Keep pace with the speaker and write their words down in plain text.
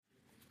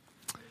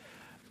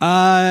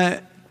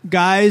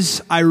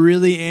Guys, I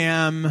really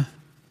am,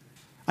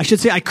 I should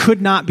say I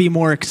could not be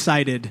more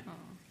excited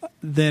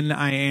than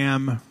I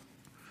am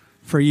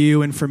for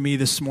you and for me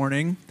this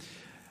morning.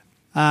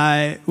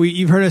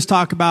 You've heard us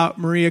talk about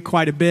Maria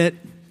quite a bit.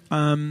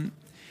 And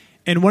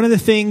one of the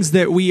things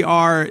that we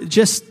are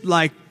just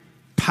like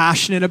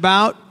passionate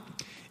about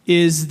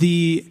is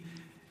the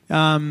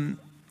biblical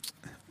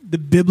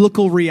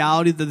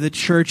reality that the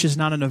church is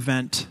not an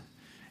event.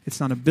 It's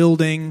not a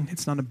building.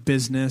 It's not a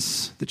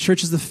business. The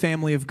church is the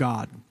family of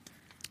God.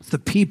 It's the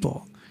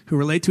people who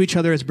relate to each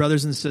other as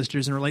brothers and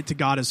sisters and relate to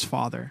God as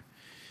Father.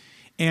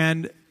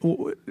 And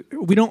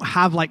we don't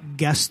have like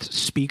guest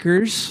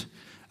speakers.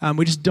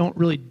 We just don't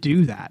really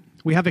do that.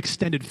 We have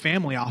extended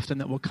family often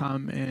that will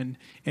come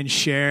and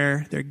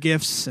share their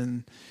gifts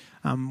and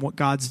what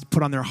God's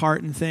put on their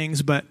heart and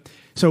things. But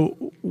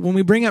so when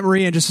we bring up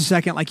Maria in just a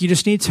second, like you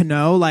just need to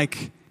know,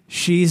 like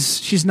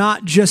she's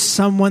not just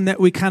someone that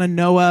we kind of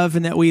know of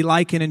and that we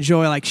like and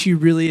enjoy. Like she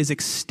really is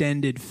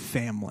extended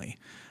family.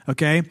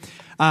 Okay.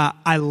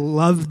 I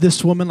love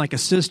this woman like a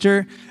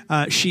sister.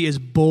 She is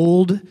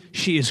bold.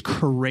 She is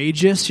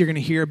courageous. You're going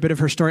to hear a bit of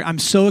her story. I'm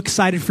so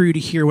excited for you to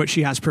hear what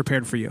she has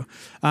prepared for you.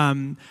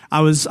 We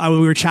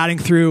were chatting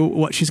through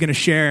what she's going to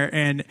share,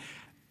 and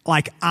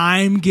like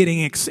I'm getting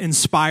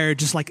inspired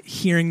just like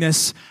hearing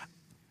this.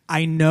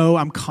 I know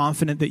I'm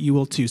confident that you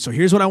will too. So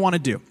here's what I want to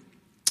do.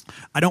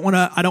 I don't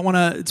want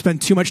to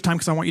spend too much time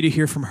because I want you to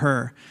hear from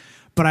her.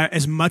 But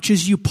as much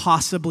as you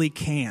possibly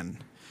can,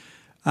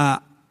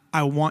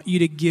 I want you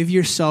to give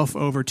yourself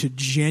over to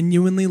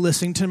genuinely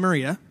listening to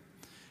Maria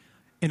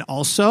and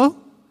also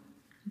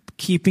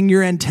keeping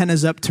your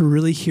antennas up to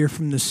really hear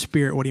from the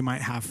Spirit what he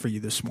might have for you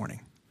this morning,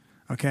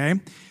 okay?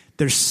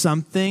 There's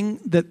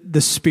something that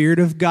the Spirit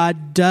of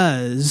God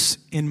does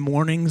in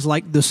mornings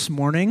like this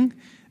morning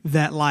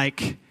that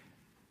like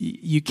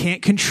you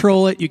can't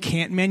control it, you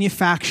can't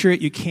manufacture it,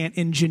 you can't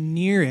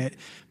engineer it,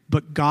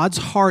 but God's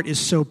heart is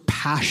so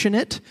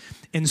passionate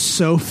and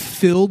so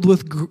filled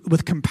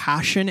with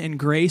compassion and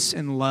grace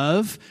and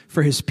love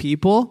for his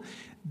people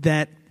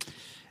that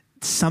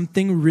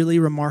something really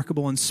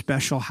remarkable and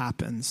special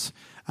happens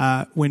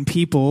when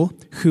people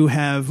who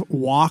have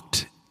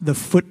walked the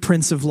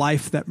footprints of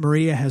life that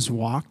Maria has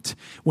walked,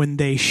 when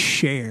they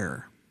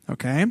share,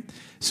 okay?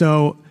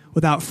 So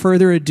without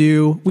further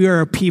ado, we are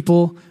a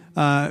people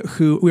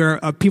we are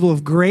a people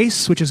of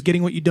grace, which is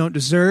getting what you don't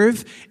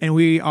deserve, and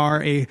we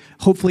are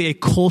hopefully a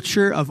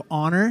culture of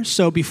honor.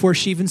 So before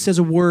she even says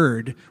a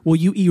word, will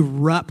you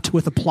erupt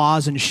with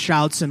applause and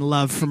shouts and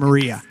love for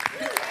Maria?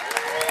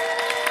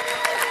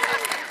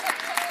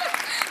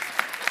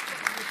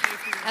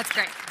 That's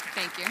great.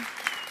 Thank you.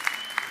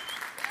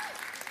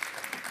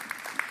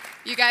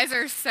 You guys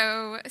are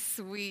so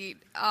sweet.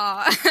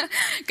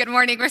 Good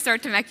morning, Restore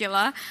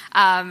Temecula.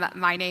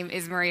 My name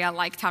is Maria,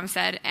 like Tom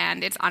said,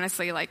 and it's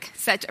honestly like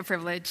such a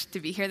privilege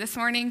to be here this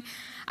morning.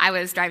 I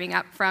was driving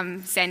up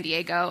from San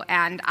Diego,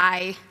 and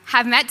I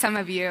have met some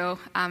of you.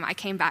 I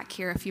came back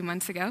here a few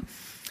months ago,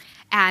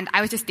 and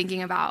I was just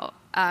thinking about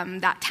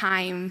that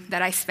time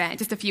that I spent,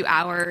 just a few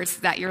hours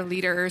that your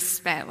leaders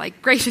spent,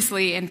 like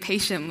graciously and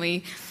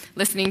patiently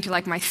listening to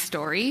like my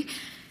story.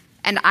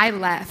 And I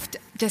left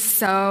just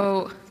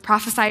so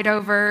prophesied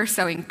over,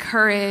 so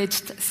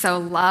encouraged, so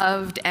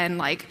loved, and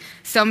like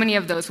so many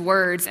of those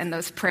words and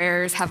those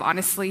prayers have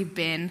honestly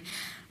been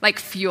like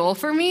fuel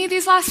for me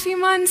these last few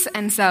months.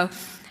 And so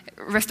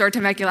Restore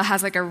Temecula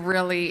has like a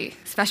really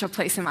special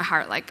place in my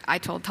heart. Like I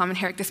told Tom and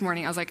Herrick this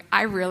morning, I was like,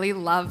 I really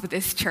love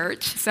this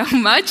church so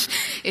much.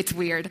 It's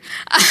weird.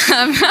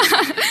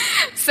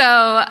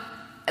 So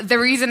the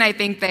reason I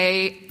think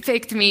they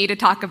picked me to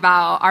talk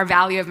about our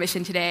value of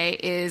mission today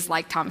is,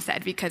 like Tom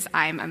said, because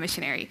I'm a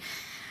missionary.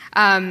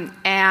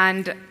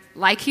 And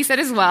like he said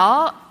as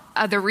well,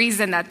 the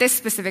reason that this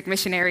specific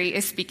missionary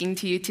is speaking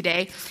to you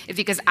today is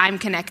because I'm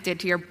connected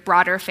to your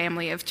broader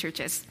family of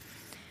churches.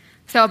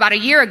 So about a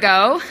year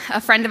ago,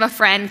 a friend of a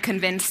friend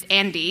convinced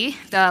Andy,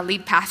 the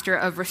lead pastor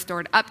of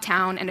Restored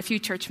Uptown, and a few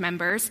church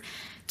members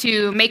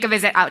to make a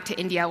visit out to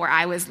India where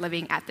I was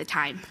living at the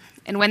time.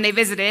 And when they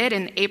visited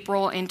in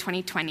April in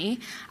 2020,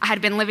 I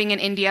had been living in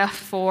India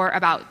for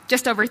about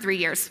just over 3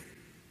 years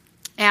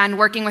and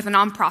working with a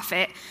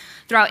nonprofit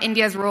throughout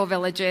India's rural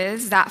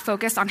villages that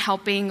focused on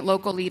helping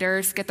local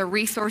leaders get the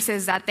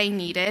resources that they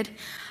needed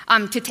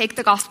to take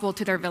the gospel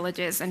to their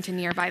villages and to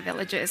nearby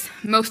villages,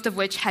 most of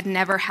which had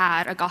never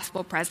had a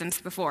gospel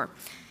presence before.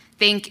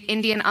 Think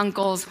Indian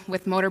uncles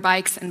with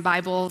motorbikes and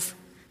Bibles.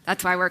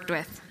 That's who I worked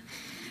with.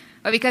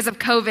 But because of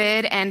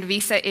COVID and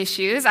visa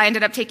issues, I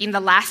ended up taking the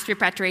last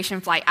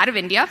repatriation flight out of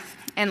India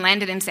and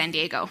landed in San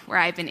Diego, where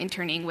I've been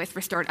interning with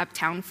Restored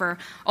Uptown for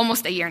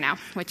almost a year now,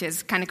 which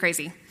is kind of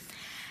crazy.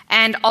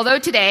 And although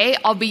today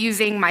I'll be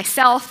using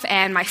myself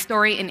and my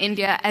story in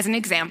India as an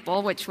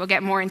example, which we'll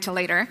get more into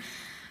later,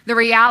 the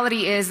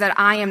reality is that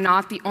I am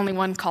not the only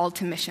one called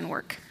to mission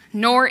work,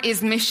 nor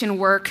is mission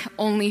work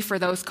only for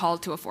those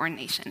called to a foreign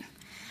nation.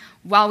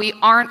 While we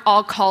aren't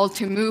all called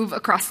to move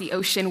across the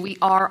ocean, we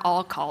are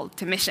all called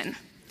to mission.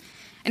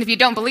 And if you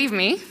don't believe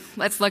me,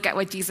 let's look at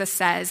what Jesus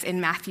says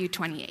in Matthew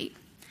 28.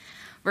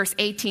 Verse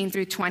 18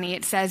 through 20,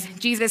 it says,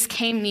 Jesus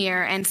came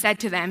near and said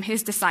to them,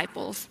 his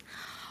disciples,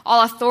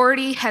 all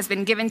authority has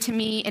been given to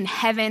me in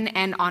heaven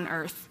and on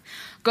earth.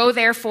 Go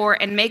therefore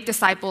and make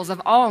disciples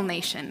of all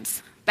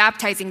nations,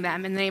 baptizing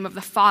them in the name of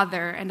the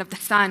Father and of the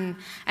Son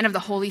and of the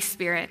Holy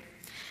Spirit,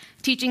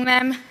 teaching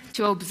them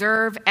to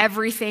observe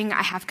everything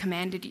I have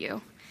commanded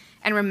you.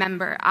 And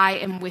remember, I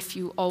am with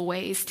you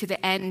always to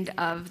the end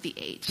of the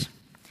age.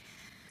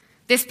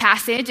 This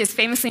passage is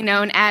famously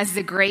known as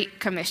the Great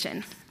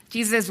Commission.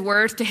 Jesus'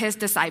 words to his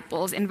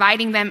disciples,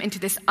 inviting them into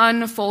this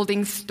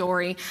unfolding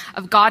story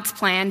of God's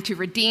plan to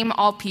redeem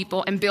all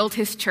people and build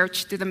his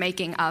church through the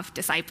making of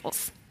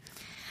disciples.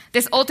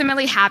 This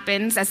ultimately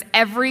happens as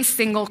every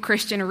single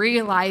Christian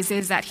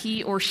realizes that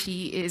he or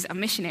she is a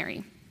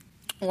missionary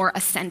or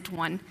a sent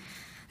one.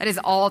 That is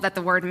all that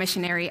the word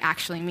missionary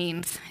actually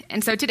means.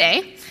 And so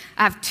today,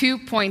 I have 2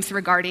 points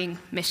regarding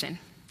mission.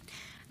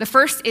 The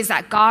first is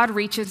that God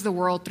reaches the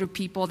world through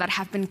people that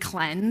have been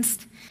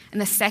cleansed. And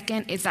the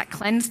second is that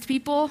cleansed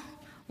people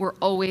were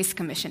always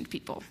commissioned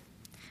people.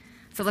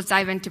 So let's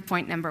dive into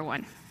point number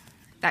 1,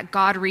 that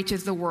God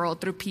reaches the world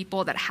through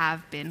people that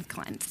have been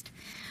cleansed.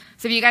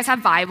 So if you guys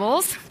have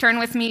Bibles, turn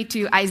with me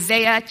to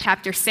Isaiah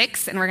chapter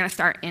 6, and we're going to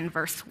start in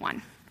verse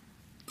 1.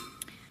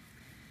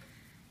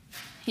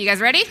 You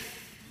guys ready?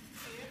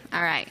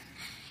 All right.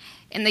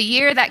 In the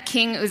year that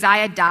King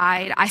Uzziah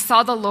died, I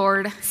saw the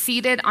Lord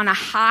seated on a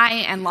high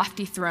and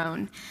lofty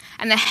throne,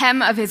 and the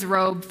hem of his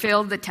robe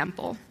filled the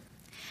temple.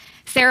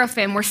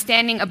 Seraphim were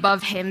standing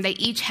above him. They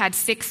each had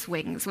 6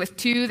 wings. With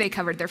 2 they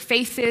covered their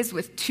faces,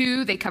 with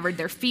 2 they covered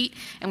their feet,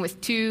 and with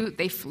 2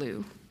 they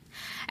flew.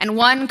 And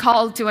one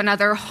called to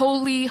another,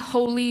 holy,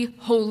 holy,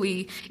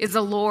 holy is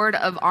the Lord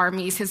of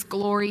armies. His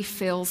glory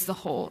fills the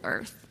whole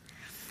earth.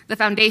 The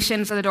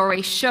foundations of the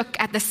doorway shook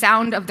at the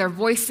sound of their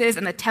voices,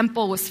 and the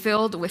temple was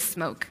filled with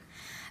smoke.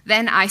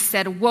 Then I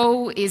said,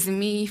 woe is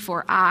me,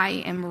 for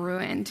I am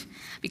ruined,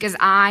 because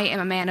I am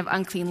a man of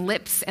unclean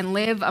lips and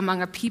live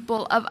among a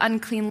people of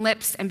unclean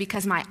lips, and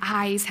because my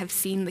eyes have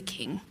seen the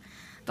King,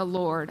 the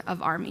Lord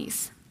of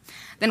armies.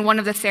 Then one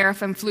of the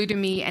seraphim flew to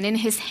me, and in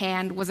his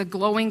hand was a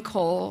glowing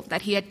coal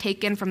that he had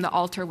taken from the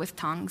altar with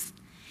tongues.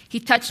 He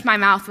touched my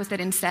mouth with it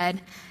and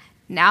said,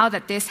 now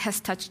that this has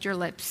touched your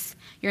lips,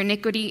 your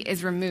iniquity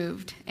is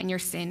removed and your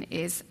sin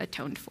is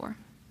atoned for.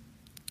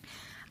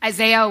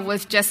 Isaiah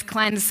was just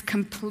cleansed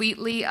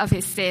completely of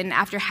his sin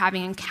after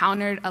having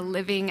encountered a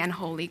living and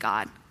holy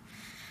God.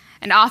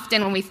 And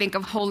often when we think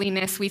of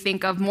holiness, we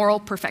think of moral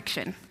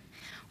perfection.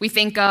 We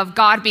think of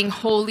God being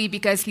holy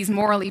because he's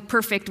morally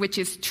perfect, which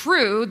is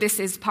true. This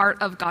is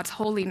part of God's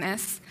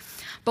holiness.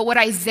 But what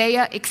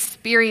Isaiah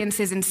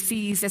experiences and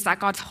sees is that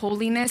God's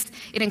holiness,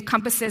 it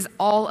encompasses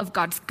all of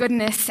God's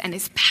goodness and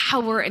his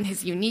power and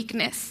his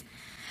uniqueness.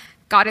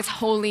 God is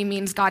holy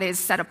means God is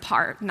set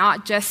apart,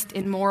 not just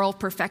in moral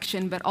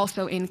perfection, but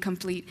also in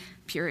complete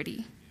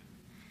purity.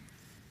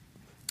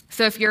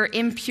 So if you're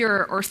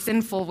impure or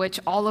sinful, which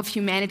all of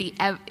humanity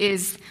ever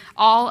is,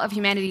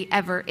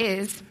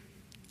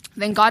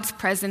 then God's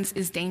presence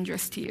is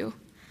dangerous to you.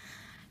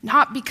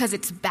 Not because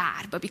it's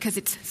bad, but because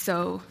it's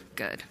so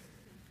good.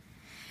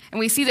 And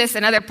we see this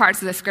in other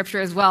parts of the scripture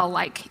as well,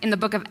 like in the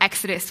book of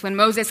Exodus, when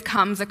Moses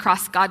comes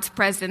across God's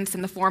presence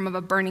in the form of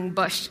a burning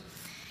bush.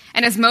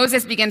 And as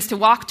Moses begins to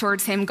walk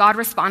towards him, God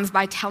responds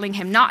by telling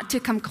him not to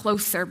come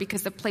closer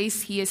because the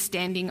place he is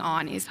standing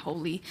on is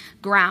holy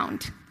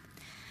ground.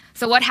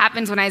 So what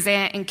happens when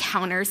Isaiah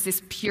encounters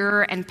this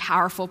pure and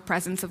powerful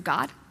presence of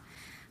God?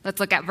 Let's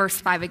look at verse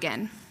 5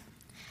 again.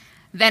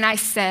 Then I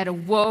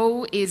said,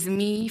 woe is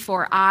me,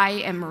 for I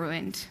am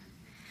ruined,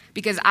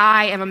 because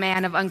I am a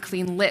man of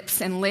unclean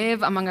lips and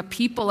live among a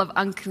people of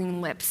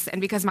unclean lips, and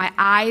because my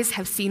eyes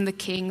have seen the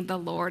King, the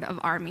Lord of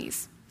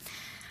armies.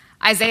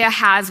 Isaiah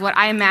has what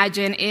I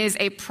imagine is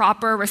a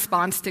proper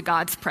response to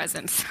God's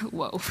presence.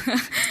 Whoa.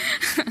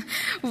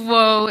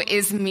 Woe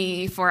is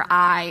me, for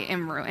I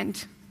am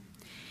ruined.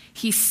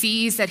 He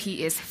sees that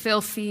he is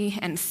filthy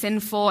and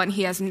sinful, and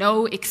he has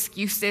no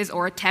excuses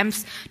or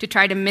attempts to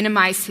try to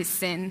minimize his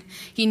sin.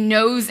 He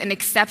knows and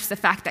accepts the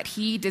fact that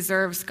he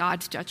deserves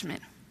God's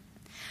judgment.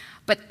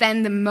 But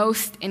then the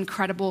most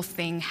incredible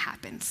thing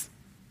happens.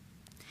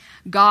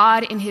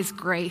 God, in his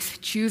grace,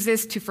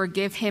 chooses to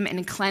forgive him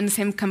and cleanse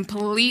him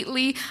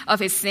completely of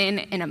his sin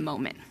in a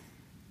moment.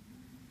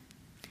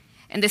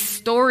 And this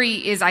story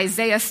is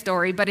Isaiah's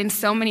story, but in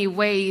so many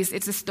ways,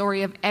 it's a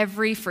story of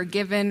every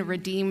forgiven,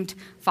 redeemed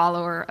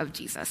follower of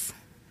Jesus.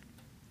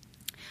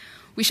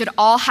 We should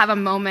all have a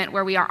moment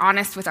where we are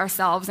honest with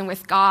ourselves and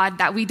with God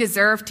that we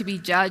deserve to be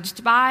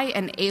judged by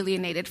and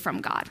alienated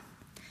from God.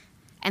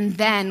 And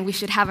then we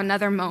should have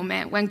another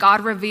moment when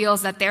God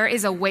reveals that there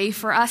is a way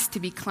for us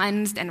to be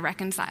cleansed and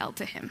reconciled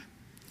to him.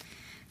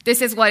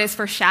 This is what is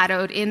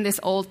foreshadowed in this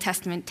Old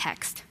Testament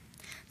text.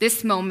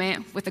 This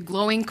moment with a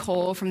glowing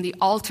coal from the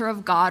altar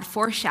of God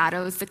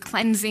foreshadows the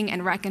cleansing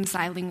and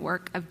reconciling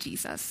work of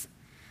Jesus,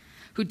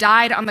 who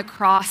died on the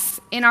cross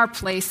in our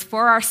place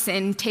for our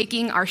sin,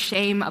 taking our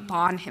shame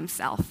upon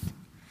himself.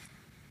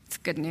 It's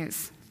good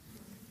news.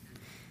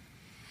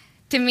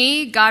 To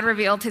me, God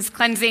revealed his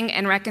cleansing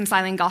and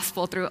reconciling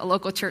gospel through a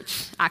local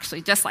church,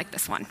 actually just like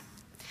this one.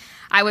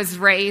 I was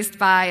raised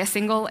by a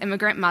single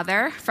immigrant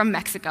mother from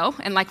Mexico,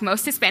 and like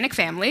most Hispanic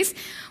families,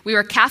 we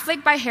were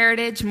Catholic by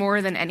heritage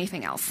more than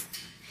anything else.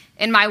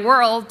 In my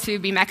world, to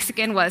be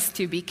Mexican was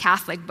to be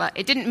Catholic, but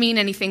it didn't mean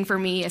anything for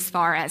me as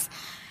far as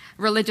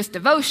religious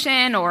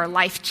devotion or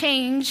life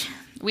change.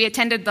 We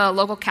attended the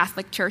local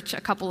Catholic church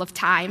a couple of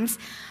times,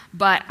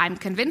 but I'm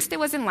convinced it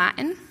was in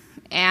Latin,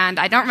 and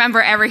I don't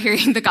remember ever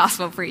hearing the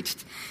gospel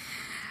preached.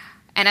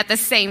 And at the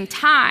same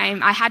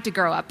time, I had to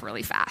grow up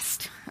really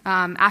fast.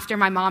 After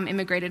my mom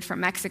immigrated from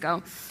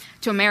Mexico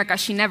to America,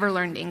 she never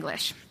learned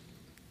English.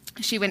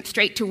 She went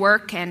straight to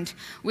work, and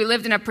we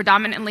lived in a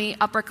predominantly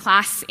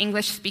upper-class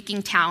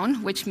English-speaking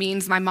town, which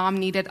means my mom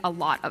needed a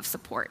lot of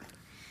support.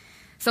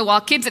 So while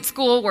kids at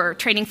school were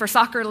training for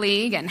soccer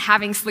league and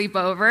having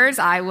sleepovers,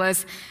 I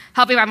was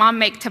helping my mom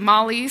make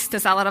tamales to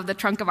sell out of the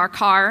trunk of our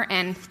car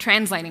and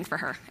translating for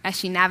her as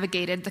she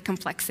navigated the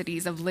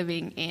complexities of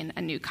living in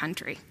a new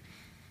country.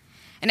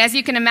 And as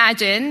you can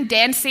imagine,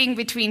 dancing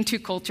between two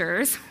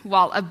cultures,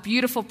 while a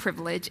beautiful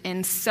privilege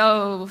in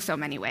so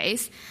many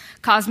ways,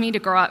 caused me to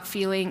grow up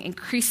feeling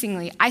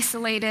increasingly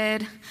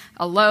isolated,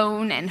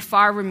 alone, and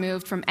far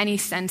removed from any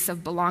sense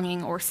of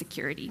belonging or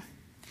security.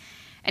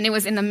 And it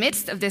was in the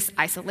midst of this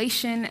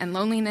isolation and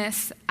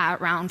loneliness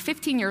at around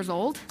 15 years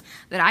old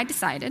that I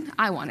decided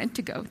I wanted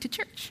to go to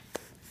church.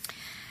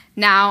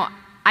 Now,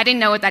 I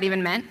didn't know what that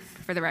even meant,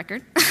 for the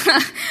record.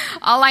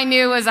 All I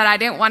knew was that I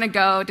didn't want to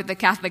go to the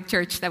Catholic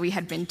church that we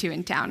had been to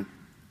in town.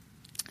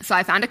 So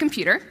I found a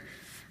computer,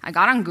 I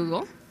got on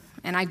Google,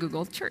 and I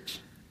Googled church.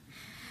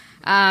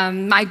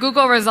 My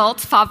Google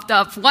results popped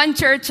up one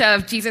Church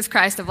of Jesus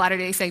Christ of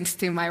Latter-day Saints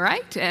to my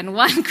right and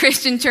one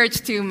Christian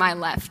church to my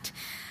left.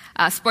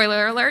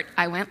 Spoiler alert,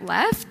 I went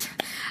left,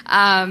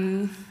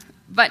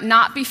 but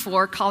not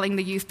before calling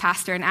the youth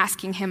pastor and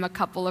asking him a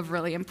couple of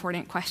really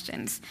important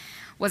questions.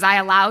 Was I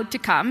allowed to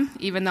come,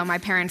 even though my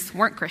parents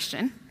weren't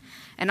Christian?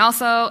 And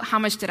also, how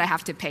much did I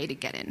have to pay to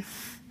get in?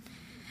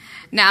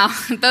 Now,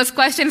 those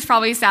questions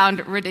probably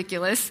sound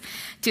ridiculous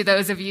to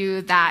those of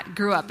you that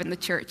grew up in the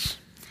church,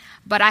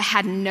 but I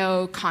had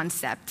no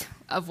concept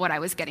of what I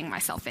was getting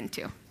myself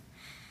into.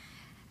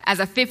 As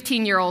a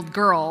 15-year-old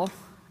girl,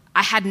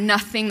 I had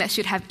nothing that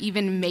should have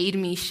even made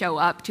me show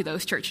up to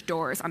those church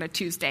doors on a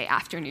Tuesday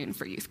afternoon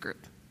for youth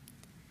group.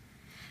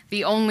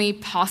 The only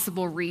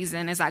possible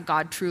reason is that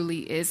God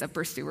truly is a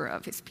pursuer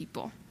of his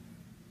people.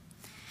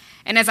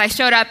 And as I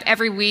showed up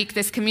every week,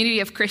 this community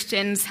of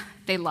Christians,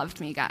 they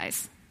loved me,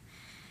 guys.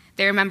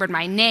 They remembered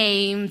my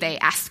name, they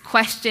asked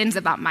questions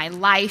about my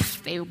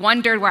life, they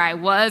wondered where I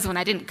was when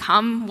I didn't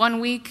come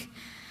one week.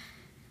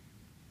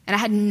 And I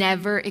had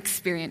never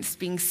experienced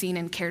being seen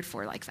and cared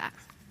for like that.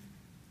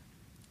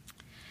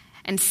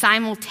 And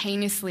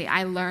simultaneously,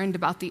 I learned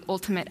about the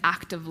ultimate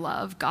act of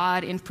love,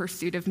 God in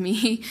pursuit of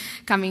me,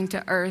 coming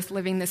to earth,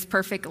 living this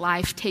perfect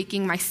life,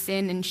 taking my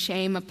sin and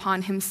shame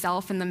upon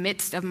himself in the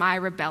midst of my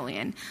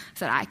rebellion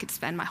so that I could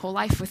spend my whole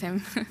life with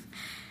him.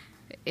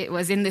 It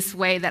was in this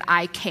way that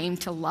I came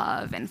to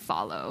love and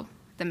follow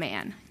the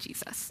man,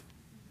 Jesus.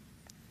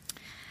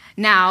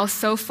 Now,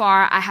 so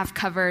far, I have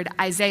covered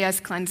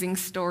Isaiah's cleansing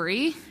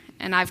story,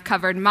 and I've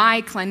covered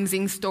my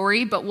cleansing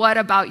story, but what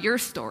about your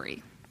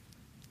story?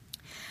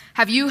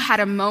 Have you had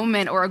a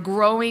moment or a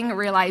growing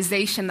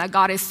realization that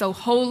God is so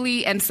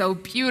holy and so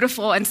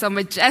beautiful and so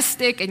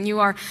majestic, and you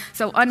are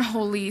so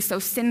unholy, so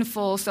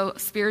sinful, so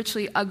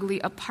spiritually ugly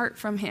apart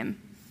from him?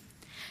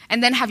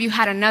 And then have you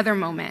had another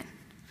moment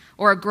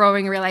or a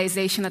growing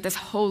realization that this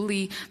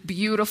holy,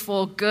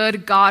 beautiful,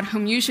 good God,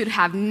 whom you should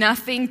have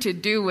nothing to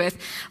do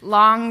with,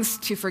 longs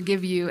to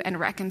forgive you and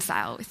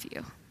reconcile with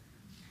you?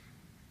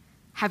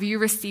 Have you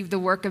received the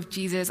work of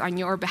Jesus on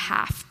your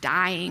behalf,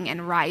 dying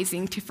and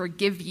rising to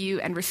forgive you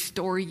and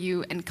restore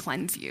you and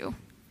cleanse you?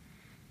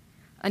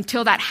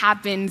 Until that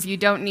happens, you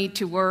don't need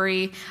to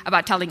worry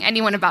about telling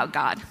anyone about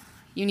God.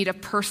 You need a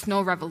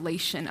personal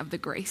revelation of the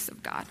grace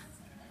of God.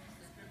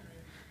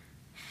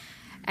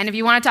 And if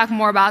you want to talk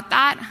more about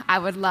that, I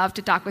would love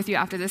to talk with you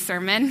after this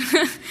sermon,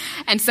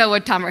 and so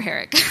would Tom or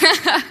Herrick.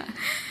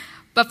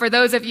 But for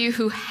those of you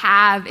who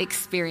have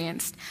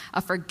experienced a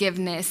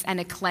forgiveness and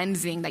a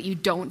cleansing that you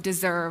don't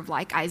deserve,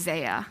 like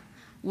Isaiah,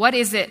 what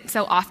is it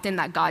so often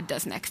that God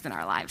does next in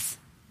our lives?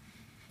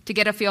 To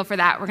get a feel for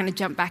that, we're going to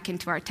jump back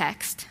into our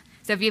text.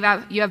 So if you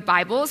have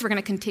Bibles, we're going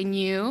to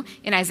continue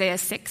in Isaiah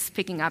 6,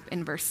 picking up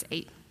in verse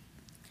 8.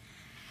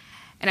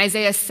 And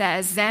Isaiah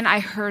says, "Then I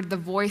heard the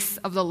voice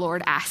of the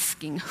Lord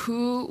asking,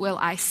 'Who will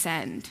I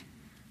send?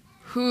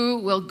 Who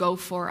will go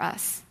for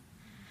us?'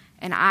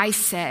 And I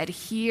said,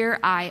 'Here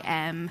I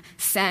am,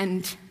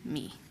 send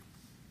me.'"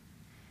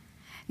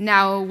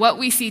 Now, what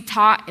we see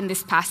taught in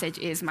this passage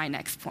is my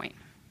next point.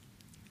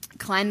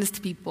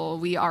 Cleansed people,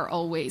 we are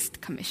always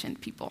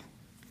commissioned people.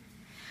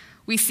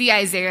 We see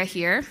Isaiah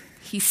here,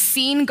 He's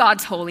seen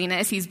God's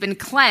holiness, he's been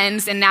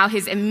cleansed, and now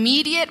his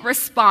immediate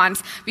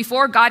response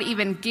before God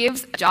even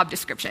gives a job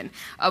description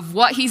of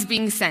what he's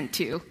being sent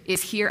to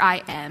is, "Here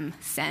I am,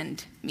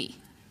 send me."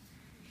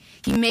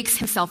 He makes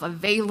himself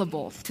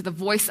available to the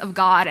voice of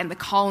God and the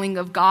calling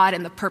of God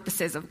and the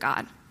purposes of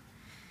God.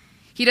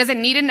 He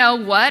doesn't need to know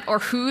what or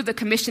who the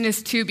commission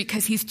is to,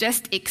 because he's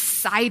just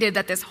excited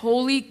that this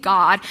holy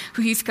God,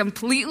 who he's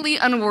completely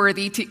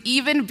unworthy to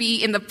even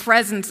be in the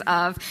presence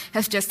of,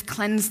 has just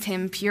cleansed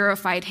him,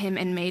 purified him,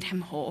 and made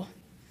him whole.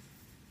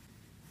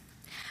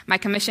 My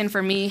commission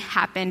for me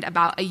happened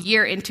about a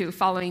year into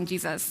following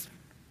Jesus.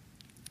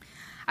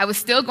 I was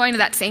still going to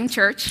that same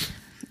church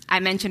I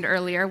mentioned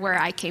earlier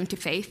where I came to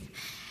faith,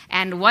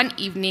 and one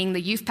evening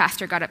the youth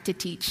pastor got up to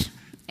teach.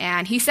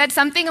 And he said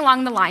something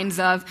along the lines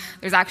of,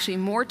 "There's actually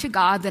more to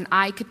God than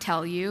I could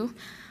tell you,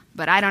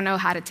 but I don't know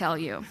how to tell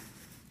you."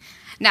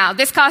 Now,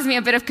 this caused me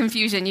a bit of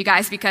confusion, you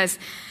guys, because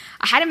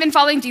I hadn't been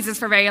following Jesus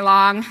for very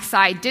long, so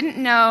I didn't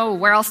know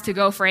where else to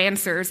go for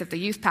answers if the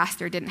youth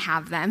pastor didn't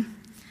have them.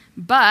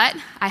 But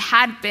I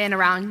had been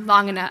around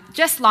long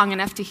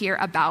enough to hear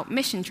about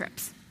mission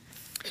trips.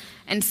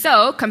 And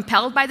so,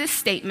 compelled by this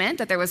statement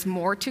that there was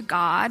more to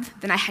God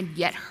than I had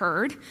yet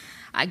heard,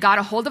 I got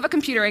a hold of a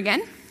computer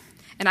again,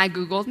 and I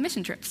Googled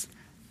mission trips.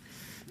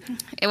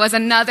 It was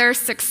another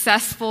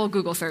successful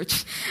Google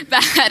search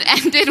that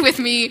ended with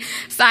me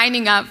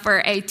signing up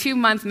for a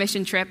 2-month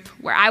mission trip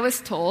where I was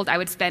told I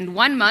would spend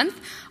 1 month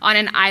on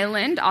an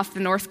island off the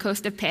north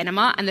coast of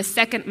Panama and the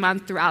second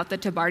month throughout the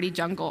Tabardi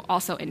jungle,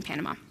 also in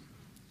Panama.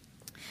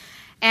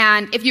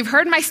 And if you've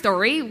heard my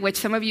story, which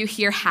some of you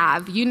here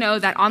have, you know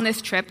that on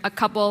this trip, a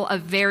couple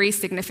of very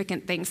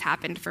significant things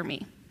happened for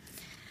me.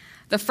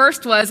 The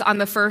first was on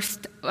the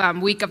first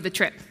week of the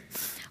trip.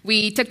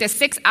 We took this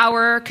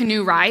 6-hour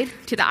canoe ride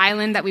to the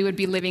island that we would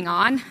be living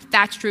on,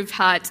 thatched roof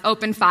huts,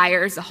 open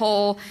fires, the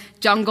whole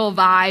jungle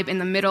vibe in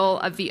the middle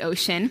of the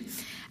ocean.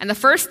 And the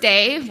first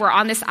day, we're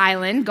on this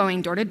island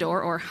going door to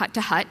door or hut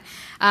to hut,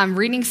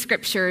 reading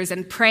scriptures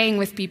and praying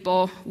with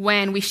people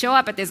when we show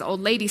up at this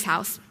old lady's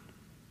house.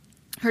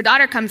 Her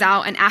daughter comes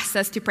out and asks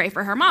us to pray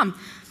for her mom.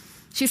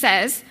 She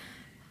says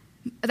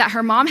that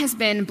her mom has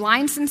been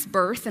blind since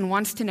birth and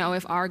wants to know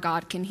if our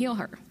God can heal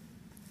her.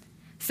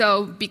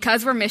 So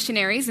because we're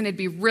missionaries and it'd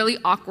be really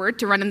awkward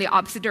to run in the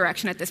opposite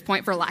direction at this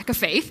point for lack of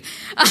faith,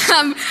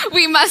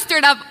 we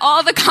mustered up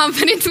all the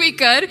confidence we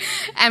could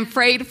and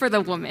prayed for the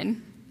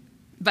woman,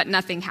 but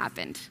nothing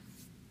happened.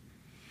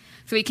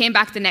 So we came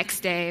back the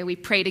next day, we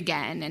prayed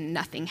again, and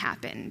nothing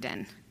happened.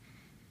 And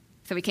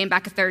so we came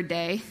back a third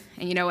day,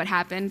 and you know what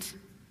happened?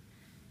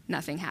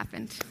 Nothing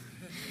happened.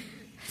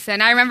 So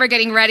and I remember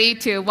getting ready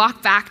to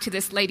walk back to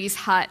this lady's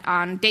hut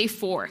on day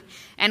 4,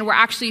 and we're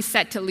actually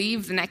set to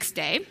leave the next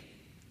day.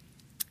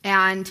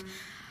 And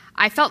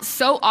I felt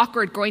so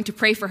awkward going to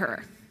pray for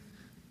her.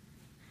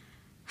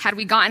 Had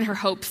we gotten her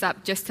hopes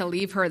up just to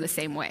leave her the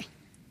same way?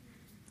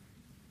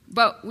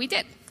 But we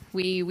did.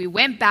 We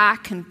went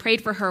back and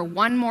prayed for her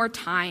one more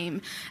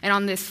time. And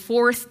on this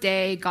 4th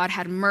day, God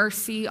had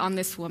mercy on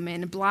this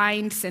woman,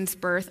 blind since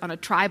birth, on a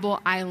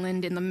tribal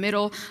island in the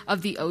middle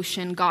of the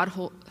ocean. God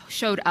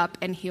showed up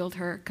and healed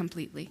her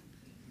completely.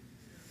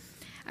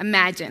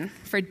 Imagine,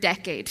 for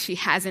decades, she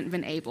hasn't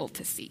been able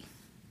to see.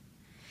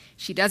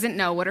 She doesn't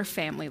know what her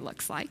family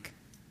looks like.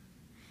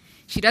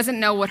 She doesn't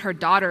know what her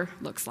daughter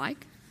looks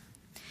like.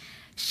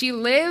 She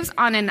lives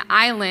on an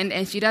island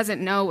and she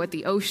doesn't know what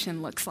the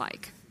ocean looks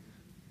like.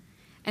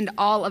 And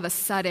all of a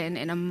sudden,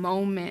 in a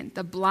moment,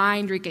 the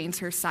blind regains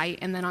her sight.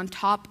 And then on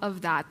top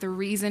of that, the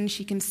reason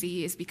she can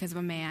see is because of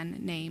a man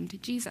named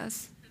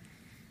Jesus.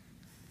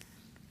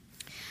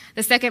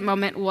 The second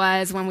moment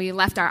was when we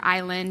left our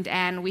island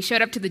and we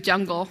showed up to the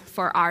jungle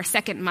for our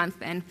 2nd month.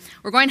 And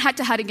we're going hut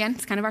to hut again.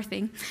 It's kind of our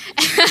thing.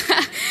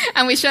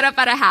 And we showed up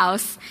at a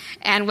house.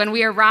 And when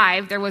we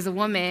arrived, there was a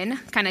woman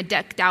kind of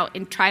decked out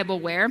in tribal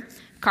wear,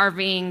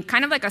 carving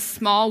kind of like a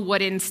small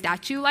wooden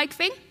statue-like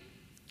thing.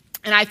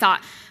 And I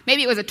thought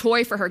maybe it was a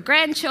toy for her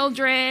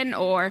grandchildren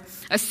or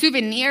a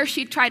souvenir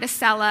she'd try to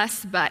sell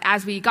us. But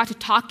as we got to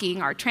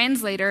talking, our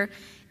translator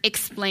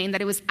explained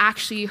that it was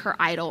actually her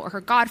idol or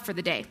her god for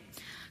the day.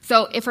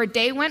 So if her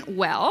day went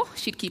well,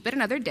 she'd keep it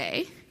another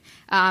day.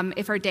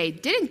 If her day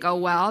didn't go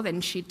well,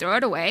 then she'd throw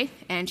it away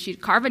and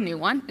she'd carve a new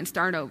one and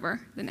start over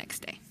the next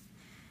day.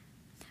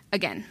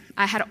 Again,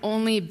 I had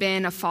only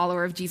been a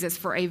follower of Jesus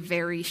for a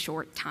very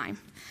short time.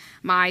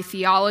 My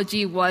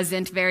theology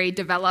wasn't very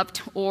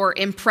developed or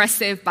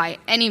impressive by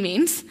any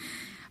means,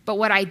 but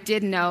what I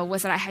did know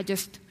was that I had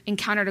just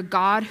encountered a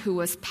God who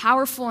was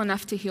powerful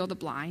enough to heal the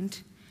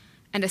blind,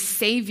 and a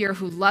Savior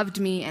who loved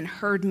me and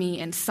heard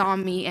me and saw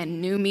me and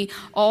knew me,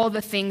 all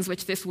the things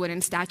which this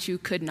wooden statue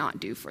could not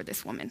do for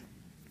this woman.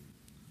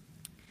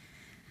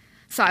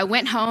 So I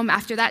went home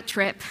after that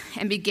trip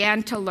and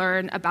began to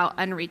learn about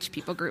unreached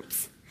people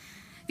groups.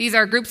 These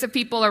are groups of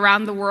people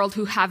around the world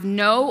who have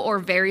no or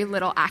very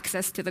little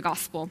access to the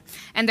gospel.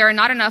 And there are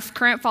not enough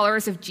current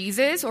followers of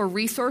Jesus or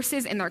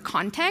resources in their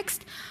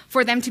context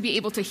for them to be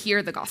able to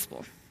hear the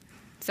gospel.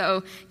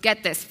 So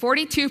get this,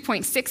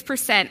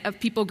 42.6% of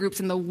people groups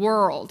in the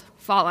world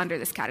fall under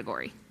this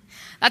category.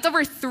 That's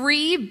over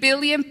 3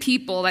 billion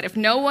people that if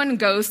no one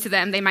goes to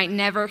them, they might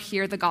never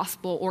hear the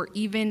gospel or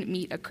even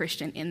meet a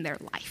Christian in their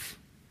life.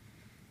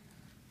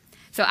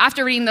 So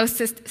after reading those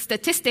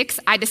statistics,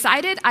 I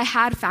decided I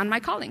had found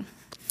my calling.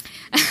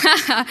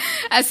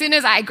 As soon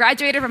as I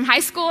graduated from high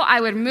school, I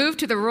would move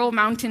to the rural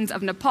mountains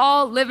of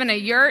Nepal, live in a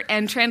yurt,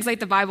 and translate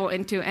the Bible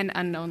into an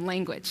unknown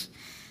language.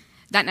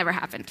 That never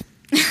happened.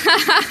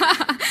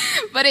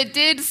 But it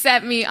did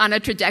set me on a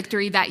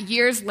trajectory that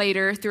years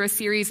later, through a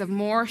series of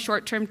more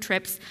short-term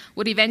trips,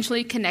 would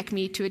eventually connect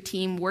me to a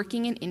team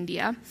working in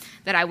India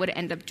that I would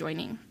end up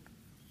joining.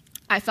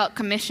 I felt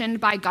commissioned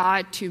by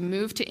God to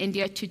move to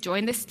India to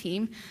join this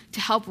team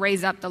to help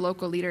raise up the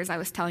local leaders I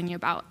was telling you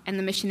about and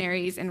the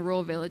missionaries in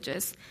rural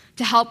villages,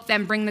 to help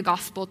them bring the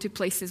gospel to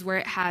places where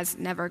it has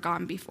never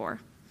gone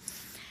before.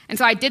 And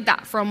so I did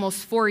that for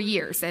almost 4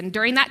 years. And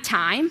during that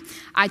time,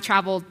 I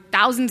traveled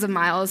thousands of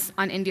miles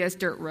on India's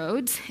dirt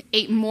roads,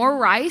 ate more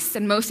rice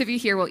than most of you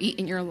here will eat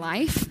in your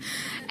life.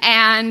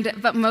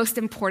 But most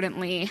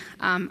importantly,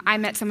 I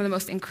met some of the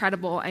most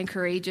incredible and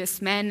courageous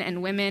men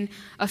and women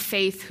of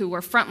faith who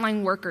were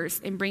frontline workers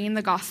in bringing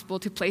the gospel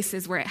to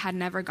places where it had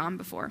never gone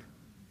before.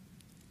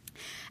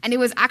 And it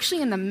was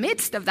actually in the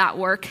midst of that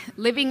work,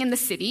 living in the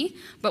city,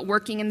 but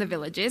working in the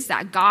villages,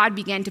 that God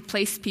began to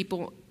place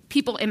people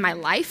in my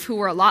life who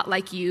were a lot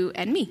like you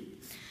and me.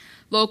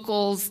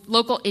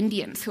 Local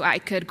Indians who I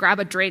could grab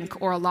a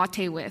drink or a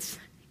latte with.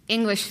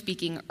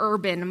 English-speaking,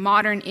 urban,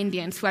 modern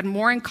Indians who had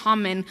more in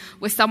common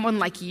with someone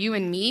like you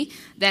and me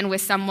than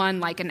with someone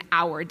like an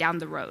hour down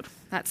the road.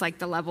 That's like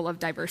the level of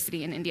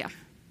diversity in India.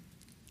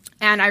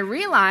 And I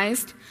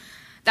realized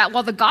that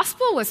while the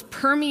gospel was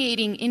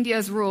permeating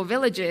India's rural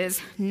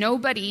villages,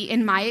 nobody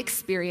in my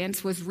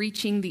experience was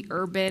reaching the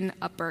urban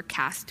upper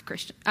caste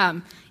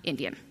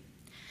Indian.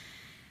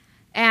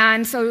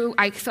 And so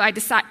I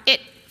decided,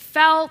 it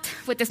felt,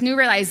 with this new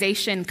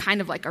realization,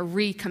 kind of like a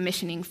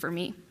recommissioning for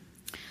me.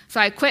 So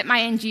I quit my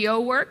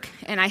NGO work,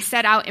 and I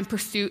set out in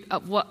pursuit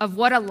of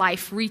what a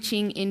life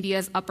reaching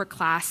India's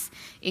upper-class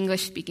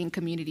English-speaking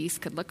communities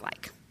could look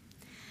like.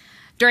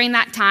 During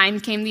that time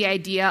came the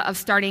idea of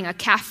starting a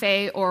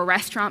cafe or a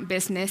restaurant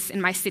business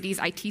in my city's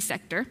IT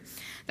sector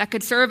that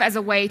could serve as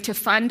a way to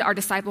fund our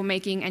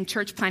disciple-making and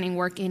church planning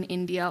work in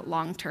India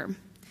long-term.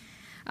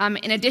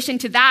 In addition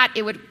to that,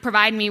 it would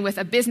provide me with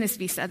a business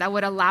visa that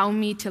would allow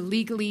me to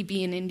legally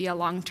be in India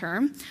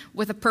long-term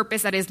with a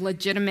purpose that is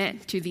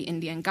legitimate to the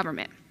Indian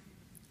government.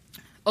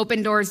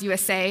 Open Doors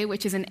USA,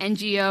 which is an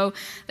NGO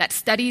that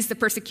studies the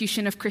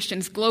persecution of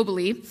Christians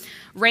globally,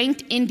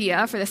 ranked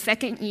India for the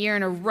second year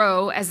in a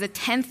row as the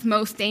 10th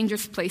most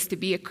dangerous place to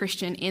be a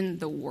Christian in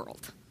the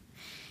world.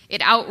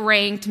 It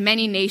outranked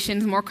many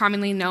nations more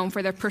commonly known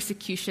for their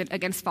persecution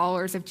against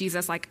followers of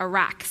Jesus like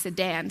Iraq,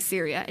 Sudan,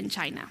 Syria, and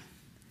China.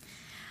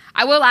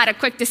 I will add a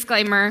quick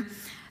disclaimer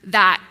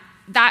that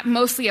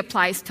mostly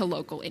applies to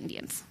local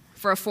Indians.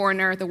 For a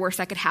foreigner, the worst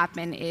that could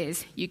happen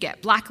is you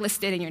get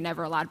blacklisted and you're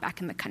never allowed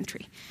back in the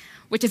country,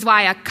 which is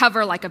why a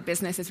cover like a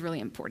business is really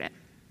important.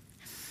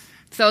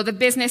 So the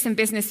business and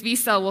business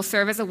visa will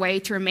serve as a way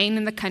to remain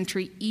in the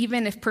country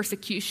even if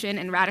persecution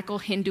and radical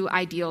Hindu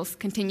ideals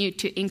continue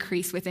to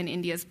increase within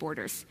India's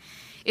borders.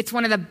 It's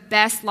one of the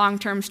best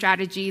long-term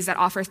strategies that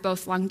offers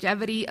both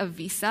longevity of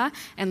visa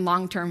and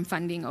long-term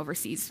funding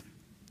overseas.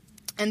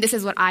 And this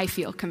is what I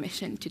feel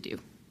commissioned to do.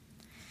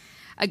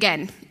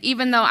 Again,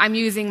 even though I'm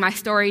using my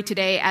story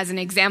today as an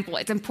example,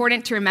 it's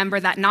important to remember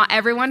that not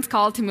everyone's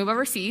called to move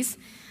overseas,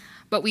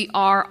 but we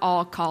are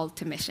all called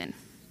to mission.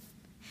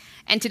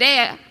 And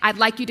today, I'd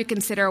like you to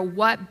consider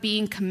what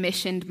being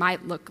commissioned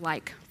might look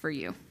like for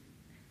you.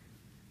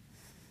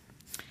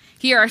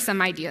 Here are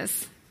some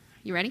ideas.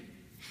 You ready?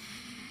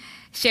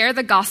 Share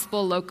the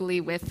gospel locally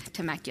with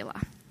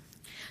Temecula.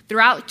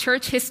 Throughout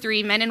church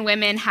history, men and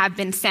women have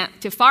been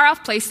sent to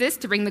far-off places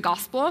to bring the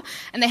gospel,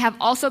 and they have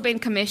also been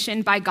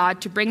commissioned by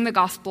God to bring the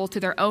gospel to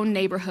their own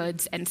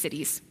neighborhoods and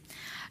cities.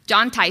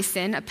 John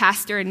Tyson, a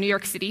pastor in New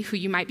York City who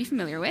you might be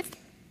familiar with,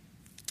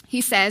 he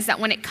says that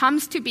when it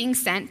comes to being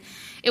sent,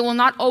 it will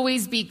not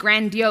always be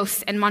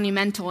grandiose and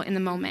monumental in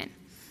the moment.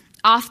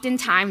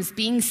 Oftentimes,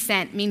 being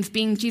sent means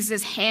being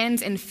Jesus'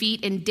 hands and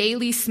feet in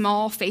daily,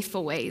 small,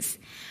 faithful ways.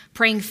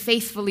 Praying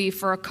faithfully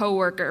for a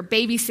coworker,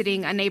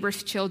 babysitting a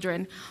neighbor's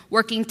children,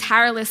 working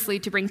tirelessly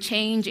to bring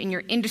change in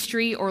your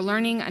industry, or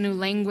learning a new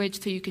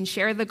language so you can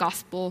share the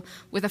gospel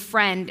with a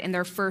friend in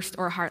their first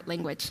or heart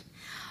language.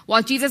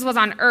 While Jesus was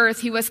on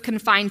earth, he was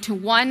confined to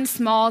one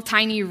small,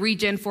 tiny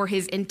region for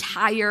his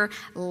entire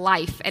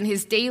life, and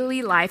his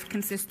daily life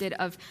consisted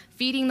of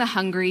feeding the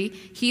hungry,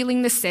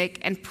 healing the sick,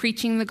 and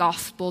preaching the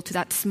gospel to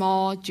that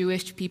small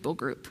Jewish people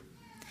group.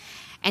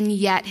 And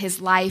yet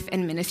his life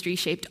and ministry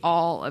shaped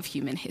all of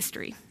human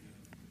history.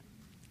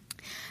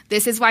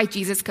 This is why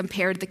Jesus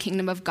compared the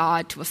kingdom of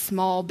God to a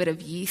small bit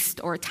of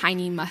yeast or a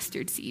tiny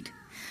mustard seed.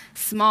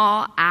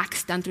 Small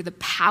acts done through the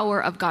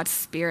power of God's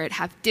Spirit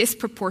have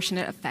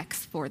disproportionate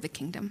effects for the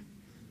kingdom.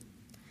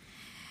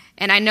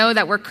 And I know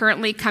that we're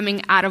currently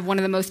coming out of one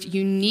of the most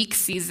unique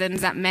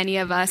seasons that many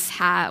of us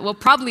will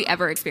probably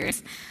ever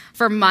experience.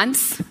 For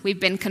months,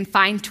 we've been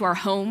confined to our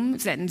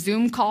homes and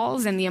Zoom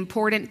calls and the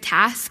important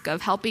task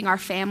of helping our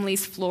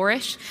families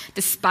flourish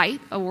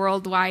despite a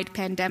worldwide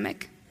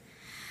pandemic.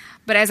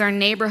 But as our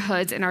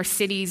neighborhoods and our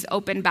cities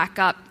open back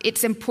up,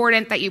 it's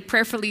important that you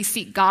prayerfully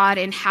seek God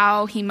in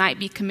how he might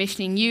be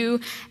commissioning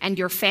you and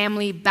your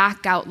family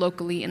back out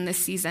locally in this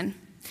season,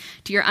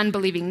 to your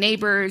unbelieving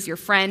neighbors, your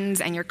friends,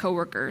 and your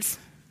coworkers.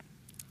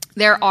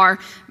 There are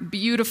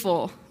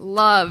beautiful,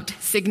 loved,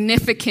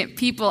 significant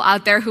people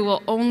out there who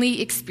will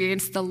only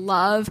experience the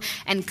love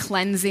and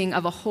cleansing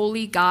of a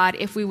holy God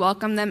if we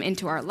welcome them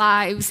into our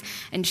lives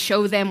and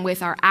show them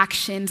with our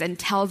actions and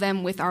tell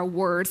them with our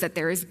words that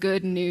there is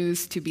good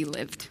news to be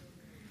lived.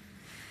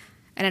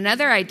 And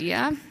another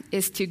idea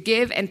is to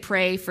give and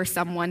pray for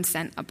someone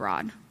sent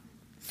abroad.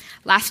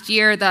 Last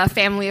year, the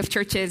family of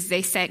churches,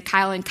 they sent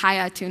Kyle and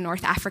Kaya to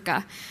North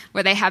Africa,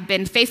 where they have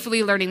been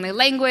faithfully learning the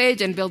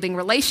language and building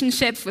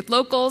relationships with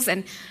locals.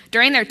 And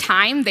during their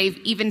time, they've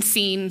even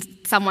seen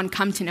someone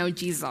come to know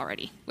Jesus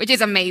already, which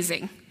is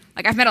amazing.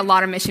 Like, I've met a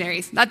lot of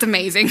missionaries. That's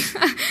amazing.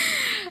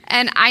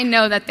 And I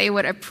know that they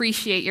would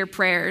appreciate your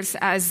prayers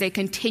as they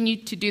continue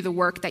to do the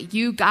work that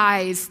you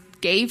guys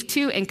gave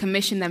to and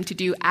commissioned them to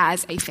do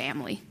as a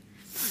family.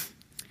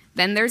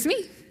 Then there's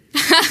me.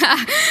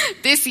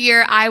 This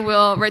year, I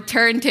will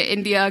return to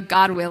India,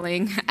 God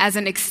willing, as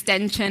an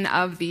extension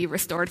of the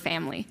restored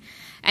family.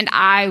 And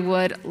I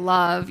would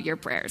love your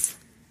prayers.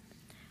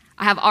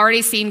 I have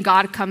already seen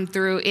God come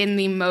through in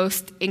the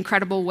most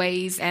incredible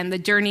ways, and the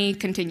journey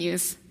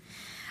continues.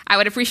 I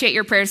would appreciate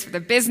your prayers for the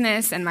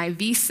business and my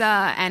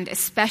visa, and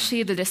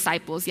especially the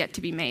disciples yet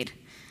to be made.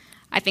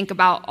 I think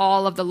about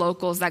all of the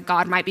locals that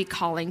God might be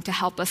calling to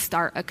help us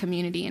start a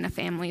community and a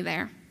family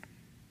there.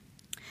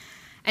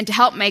 And to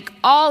help make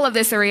all of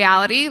this a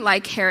reality,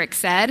 like Herrick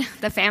said,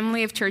 the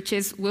family of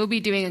churches will be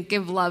doing a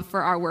give love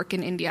for our work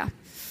in India.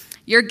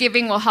 Your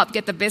giving will help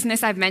get the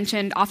business I've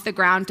mentioned off the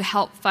ground to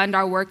help fund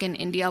our work in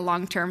India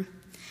long term.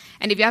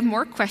 And if you have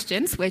more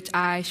questions, which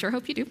I sure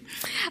hope you do,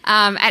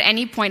 at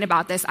any point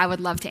about this, I would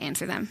love to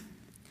answer them.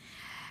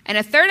 And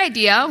a third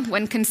idea,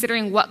 when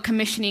considering what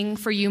commissioning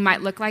for you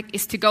might look like,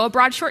 is to go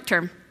abroad short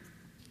term.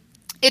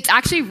 It's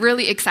actually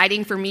really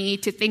exciting for me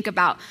to think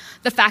about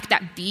the fact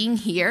that being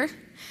here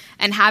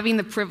and having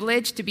the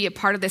privilege to be a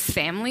part of this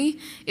family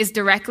is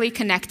directly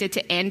connected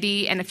to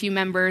Andy and a few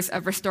members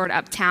of Restored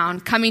Uptown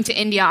coming to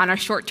India on a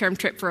short-term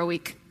trip for a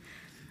week.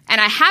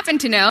 And I happen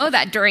to know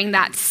that during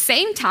that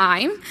same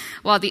time,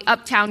 while the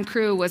Uptown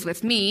crew was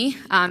with me,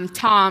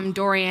 Tom,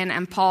 Dorian,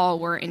 and Paul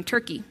were in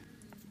Turkey.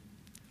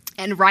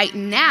 And right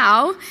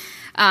now,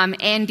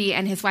 Andy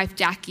and his wife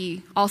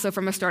Jackie, also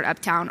from Restored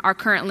Uptown, are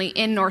currently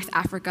in North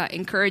Africa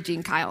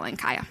encouraging Kyle and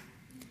Kaya.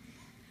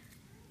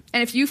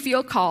 And if you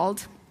feel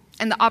called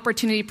and the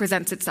opportunity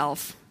presents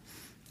itself,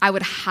 I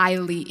would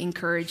highly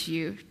encourage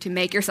you to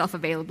make yourself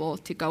available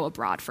to go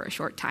abroad for a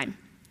short time.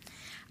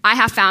 I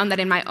have found that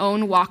in my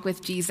own walk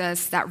with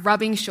Jesus, that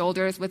rubbing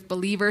shoulders with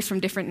believers from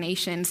different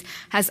nations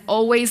has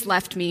always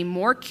left me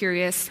more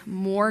curious,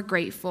 more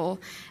grateful,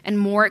 and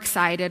more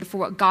excited for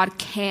what God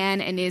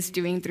can and is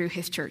doing through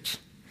his church.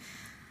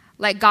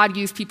 Let God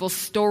use people's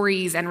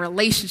stories and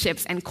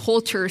relationships and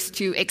cultures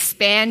to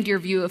expand your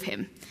view of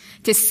him,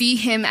 to see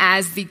him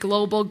as the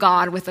global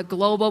God with a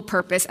global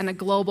purpose and a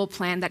global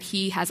plan that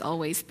he has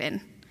always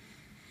been.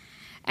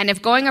 And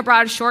if going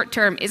abroad short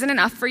term isn't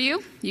enough for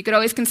you, you could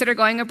always consider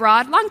going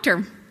abroad long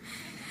term.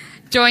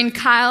 Join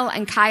Kyle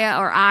and Kaya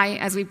or I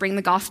as we bring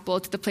the gospel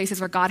to the places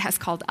where God has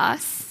called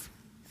us.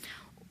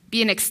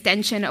 Be an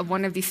extension of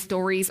one of these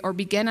stories or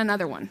begin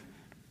another one.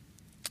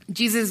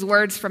 Jesus'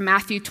 words from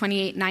Matthew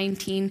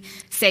 28:19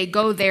 say,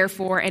 "Go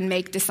therefore and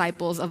make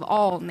disciples of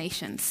all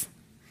nations."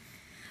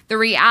 The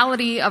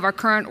reality of our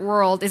current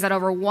world is that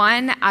over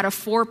 1 out of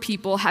 4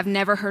 people have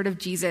never heard of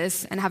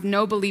Jesus and have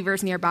no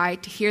believers nearby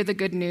to hear the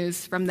good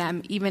news from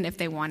them, even if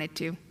they wanted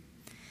to.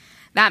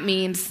 That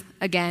means,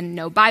 again,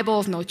 no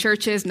Bibles, no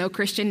churches, no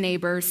Christian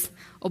neighbors,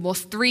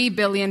 almost 3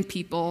 billion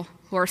people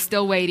who are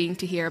still waiting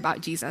to hear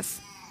about Jesus.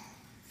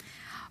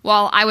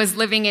 While I was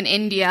living in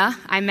India,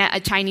 I met a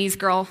Chinese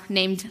girl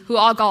named, who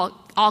I'll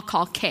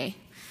call Kay.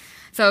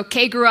 So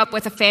Kay grew up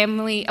with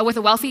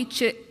a wealthy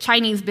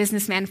Chinese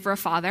businessman for a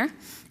father,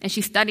 and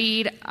she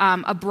studied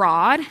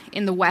abroad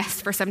in the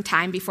West for some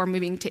time before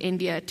moving to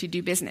India to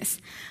do business.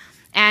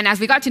 And as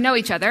we got to know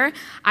each other,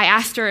 I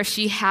asked her if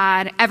she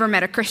had ever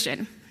met a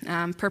Christian.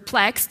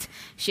 Perplexed,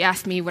 she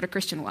asked me what a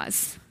Christian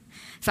was.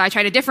 So I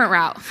tried a different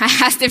route. I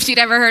asked if she'd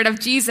ever heard of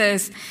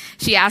Jesus.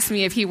 She asked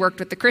me if he worked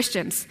with the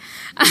Christians.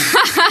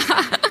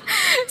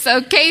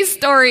 So Kay's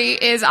story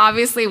is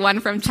obviously one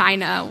from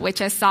China, which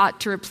has sought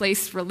to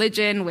replace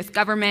religion with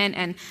government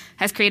and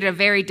has created a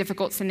very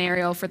difficult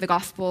scenario for the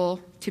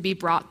gospel to be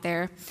brought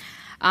there.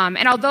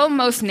 And although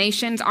most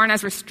nations aren't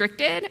as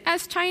restricted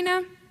as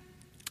China,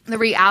 the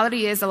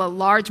reality is that a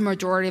large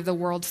majority of the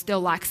world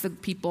still lacks the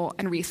people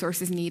and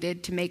resources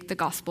needed to make the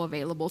gospel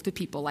available to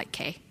people like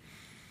Kay,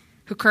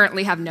 who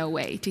currently have no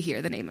way to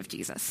hear the name of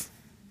Jesus.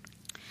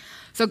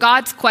 So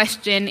God's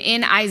question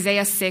in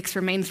Isaiah 6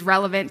 remains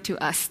relevant to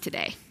us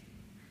today.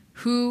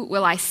 Who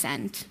will I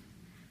send?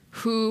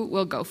 Who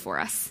will go for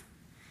us?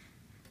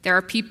 There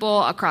are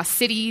people across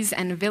cities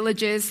and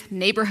villages,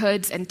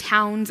 neighborhoods and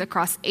towns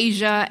across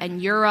Asia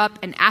and Europe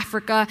and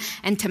Africa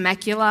and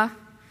Temecula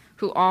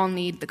who all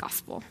need the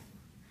gospel.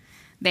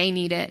 They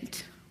need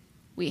it.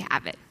 We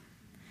have it.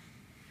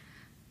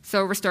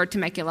 So, Restored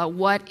Temecula,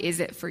 what is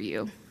it for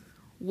you?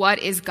 What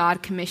is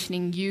God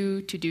commissioning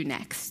you to do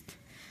next?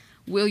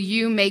 Will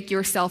you make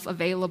yourself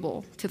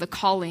available to the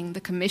calling,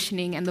 the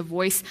commissioning, and the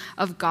voice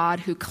of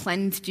God who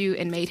cleansed you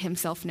and made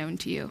himself known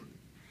to you?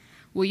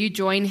 Will you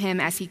join him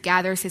as he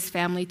gathers his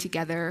family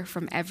together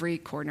from every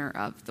corner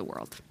of the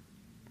world?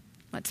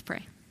 Let's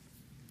pray.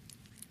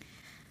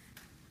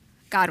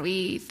 God,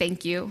 we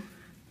thank you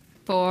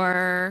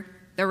for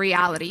the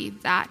reality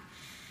that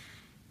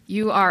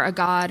you are a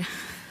God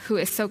who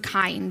is so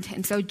kind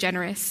and so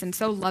generous and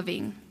so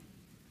loving,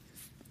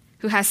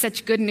 who has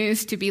such good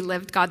news to be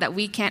lived, God, that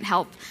we can't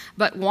help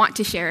but want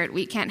to share it.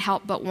 We can't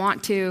help but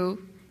want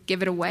to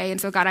give it away.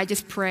 And so, God, I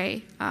just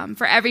pray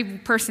for every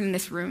person in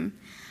this room,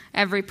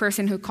 every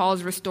person who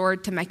calls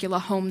Restored Temecula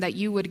home, that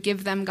you would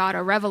give them, God,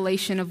 a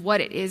revelation of what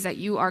it is that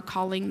you are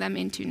calling them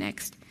into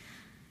next.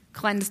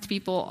 Cleansed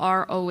people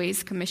are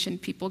always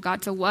commissioned people,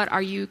 God. So what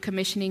are you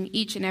commissioning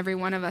each and every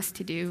one of us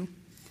to do?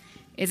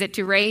 Is it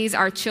to raise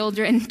our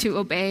children to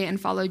obey and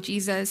follow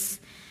Jesus?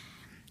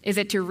 Is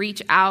it to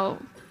reach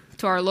out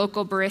to our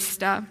local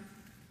barista?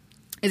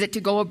 Is it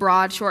to go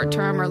abroad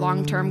short-term or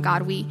long-term?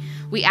 God, we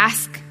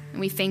ask and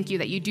we thank you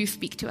that you do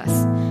speak to us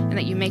and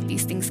that you make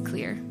these things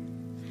clear.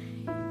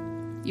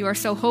 You are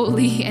so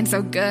holy and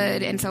so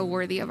good and so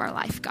worthy of our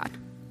life, God.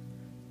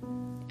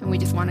 And we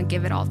just want to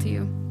give it all to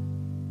you.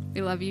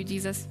 We love you,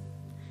 Jesus.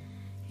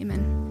 Amen.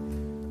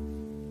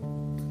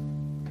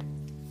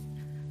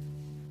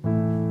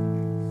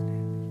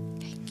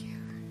 Thank you.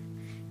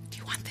 Do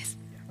you want this?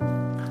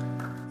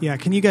 Yeah,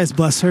 can you guys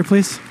bless her,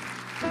 please?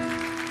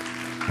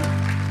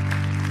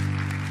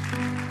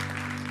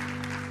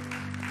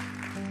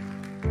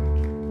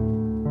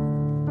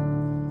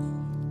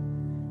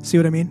 See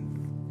what I mean?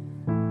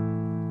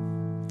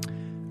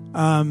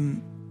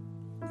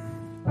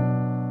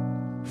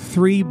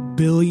 3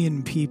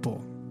 billion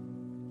people.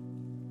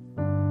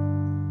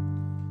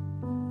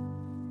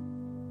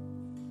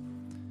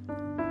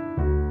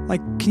 Like,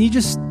 can you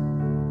just,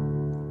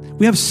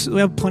 we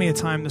have plenty of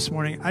time this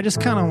morning. I just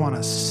kind of want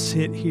to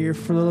sit here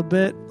for a little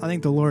bit. I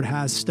think the Lord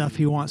has stuff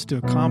he wants to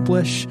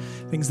accomplish,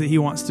 things that he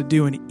wants to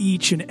do in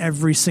each and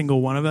every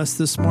single one of us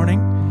this morning.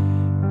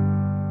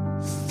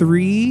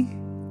 3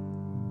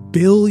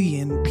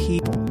 billion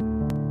people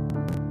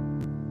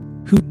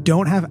who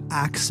don't have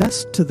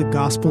access to the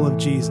gospel of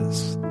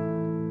Jesus.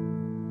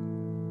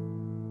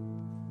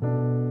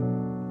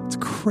 It's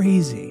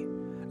crazy.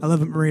 I love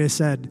what Maria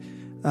said.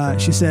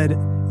 She said,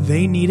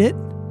 they need it,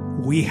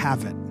 we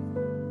have it.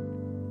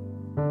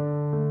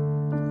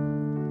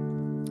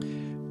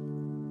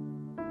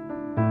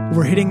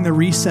 We're hitting the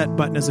reset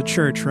button as a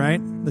church,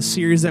 right? The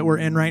series that we're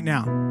in right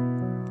now.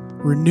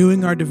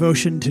 Renewing our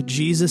devotion to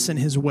Jesus and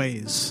his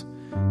ways.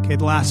 Okay,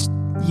 the last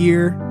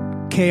year,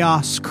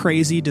 chaos,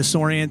 crazy,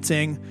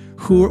 disorienting.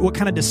 What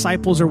kind of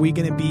disciples are we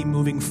going to be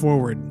moving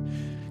forward?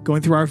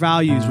 Going through our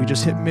values. We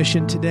just hit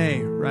mission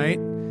today, right?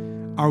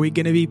 Are we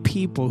going to be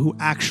people who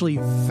actually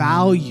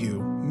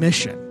value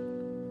mission?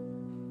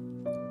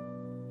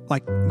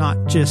 Like,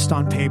 not just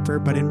on paper,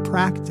 but in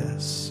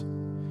practice.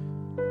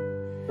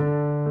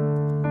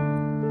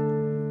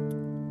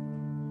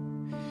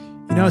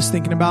 You know, I was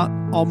thinking about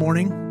all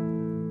morning.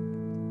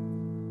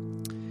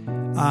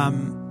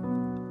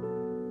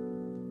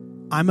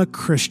 I'm a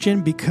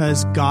Christian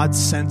because God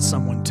sent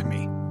someone to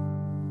me.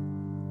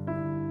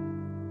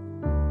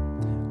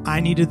 I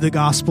needed the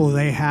gospel,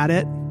 they had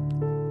it,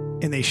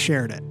 and they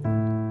shared it.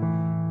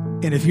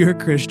 And if you're a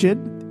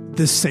Christian,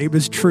 the same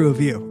is true of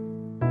you.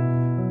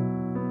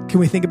 Can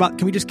we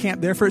just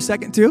camp there for a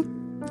second too?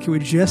 Can we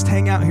just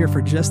hang out here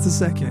for just a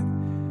second?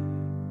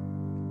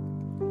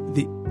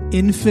 The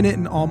infinite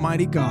and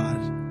almighty God,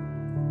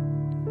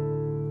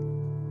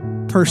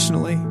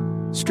 personally,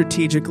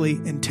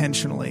 strategically,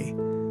 intentionally,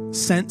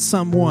 sent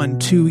someone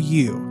to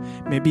you.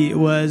 Maybe it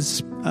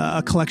was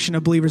a collection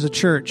of believers, a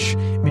church.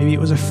 Maybe it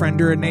was a friend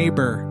or a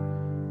neighbor.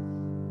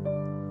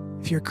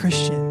 If you're a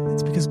Christian,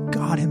 it's because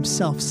God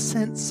himself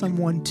sent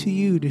someone to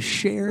you to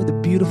share the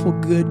beautiful,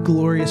 good,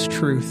 glorious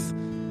truth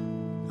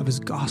of his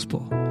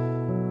gospel.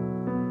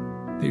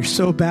 That you're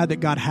so bad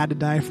that God had to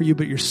die for you,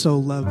 but you're so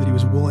loved that he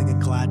was willing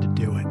and glad to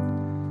do it.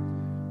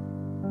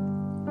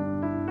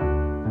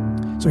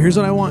 So here's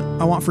what I want.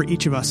 I want for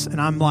each of us,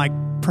 and I'm like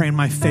praying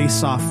my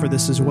face off for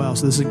this as well,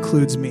 so this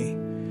includes me.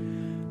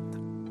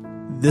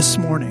 This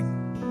morning,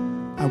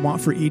 I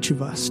want for each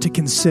of us to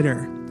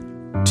consider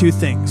 2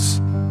 things.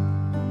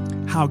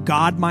 How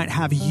God might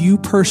have you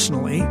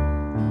personally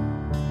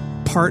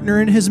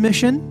partner in his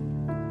mission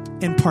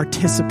and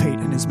participate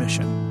in his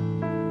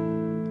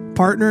mission.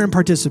 Partner and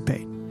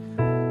participate.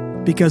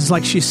 Because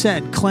like she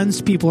said,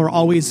 cleansed people are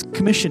always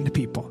commissioned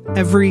people.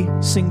 Every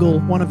single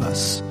one of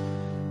us.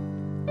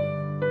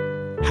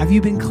 Have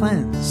you been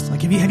cleansed?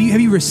 Like, have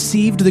you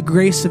received the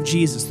grace of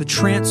Jesus, the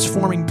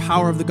transforming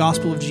power of the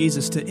gospel of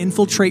Jesus to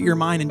infiltrate your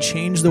mind and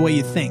change the way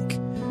you think?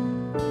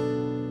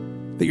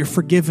 That you're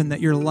forgiven,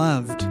 that you're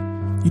loved.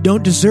 You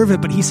don't deserve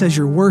it, but he says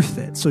you're worth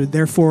it. So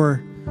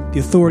therefore, the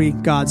authority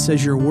God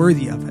says you're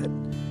worthy of it.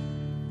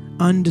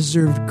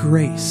 Undeserved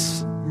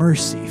grace,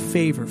 mercy,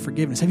 favor,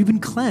 forgiveness. Have you been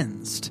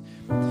cleansed?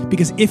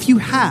 Because if you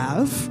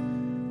have,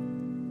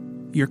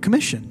 you're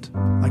commissioned,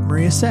 like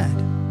Maria said.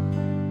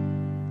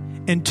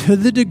 And to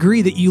the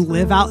degree that you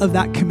live out of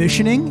that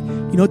commissioning,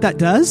 you know what that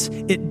does?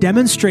 It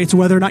demonstrates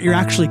whether or not you're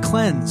actually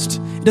cleansed.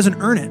 It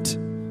doesn't earn it.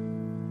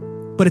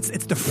 But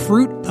it's the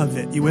fruit of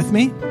it. You with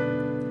me?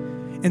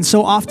 And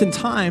so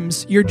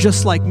oftentimes, you're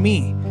just like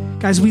me.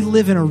 Guys, we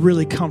live in a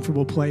really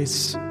comfortable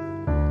place.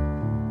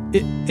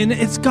 And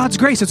it's God's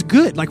grace. It's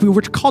good. Like,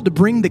 we're called to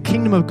bring the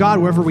kingdom of God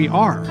wherever we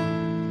are.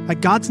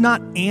 Like, God's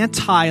not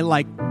anti,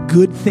 like,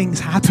 good things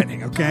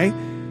happening, okay?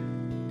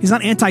 He's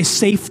not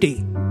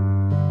anti-safety.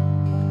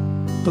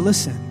 But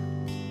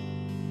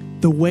listen,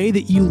 the way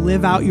that you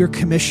live out your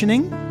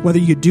commissioning, whether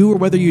you do or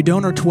whether you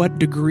don't, or to what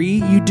degree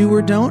you do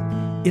or don't,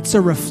 it's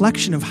a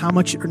reflection of how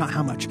much, or not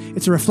how much,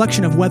 it's a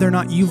reflection of whether or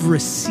not you've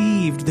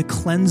received the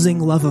cleansing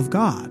love of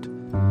God.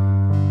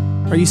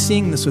 Are you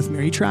seeing this with me?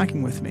 Are you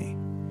tracking with me?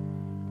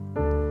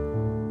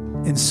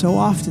 And so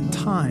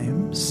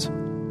oftentimes,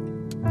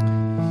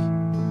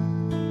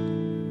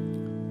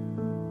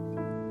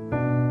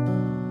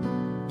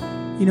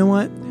 you know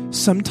what?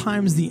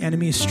 Sometimes the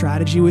enemy's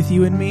strategy with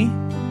you and me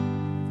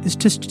is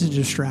just to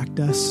distract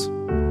us.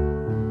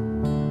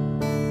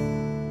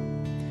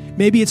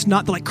 Maybe it's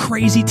not the like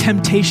crazy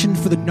temptation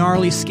for the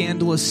gnarly,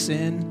 scandalous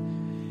sin.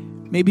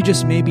 Maybe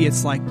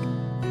it's like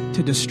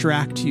to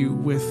distract you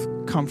with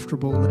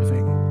comfortable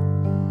living.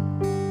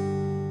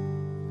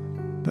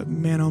 But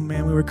man, oh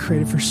man, we were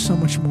created for so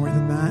much more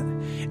than that.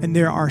 And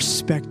there are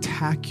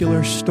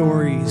spectacular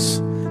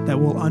stories that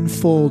will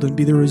unfold and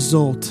be the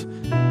result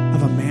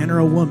of a man or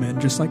a woman,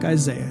 just like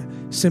Isaiah,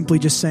 simply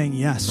just saying,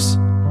 yes,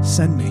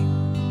 send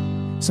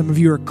me. Some of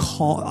you are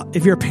called,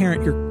 if you're a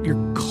parent,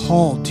 you're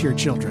called to your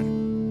children.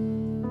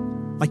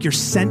 Like, you're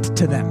sent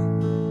to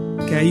them.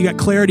 Okay, you got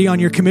clarity on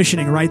your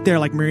commissioning right there,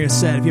 like Maria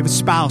said. If you have a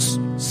spouse,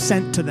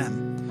 sent to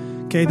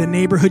them. Okay, the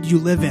neighborhood you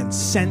live in,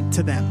 sent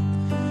to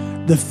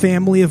them. The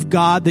family of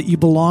God that you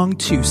belong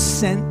to,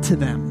 sent to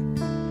them.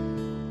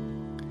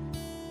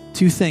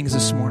 Two things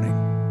this morning.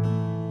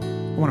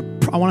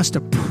 I want us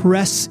to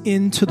press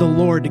into the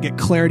Lord to get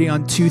clarity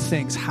on two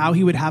things. How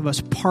he would have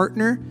us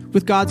partner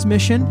with God's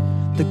mission,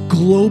 the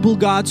global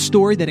God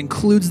story that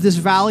includes this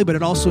valley, but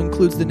it also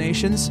includes the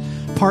nations.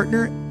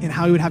 Partner, and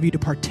how he would have you to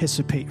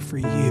participate for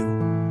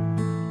you.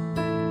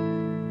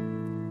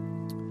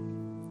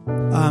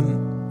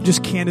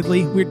 Just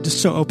candidly, we're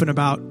just so open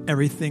about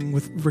everything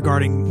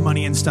regarding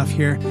money and stuff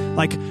here.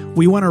 Like,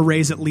 we want to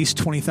raise at least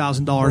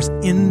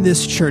 $20,000 in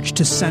this church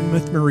to send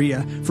with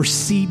Maria for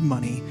seed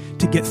money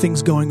to get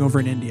things going over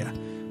in India.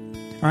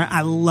 All right,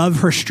 I love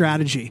her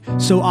strategy.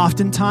 So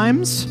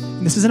oftentimes,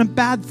 and this isn't a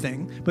bad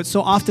thing, but so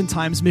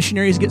oftentimes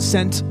missionaries get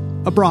sent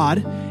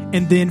abroad,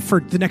 and then for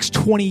the next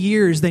 20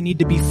 years, they need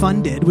to be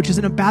funded, which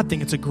isn't a bad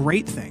thing. It's a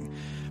great thing.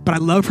 But I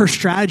love her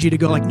strategy to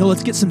go like, no,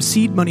 let's get some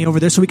seed money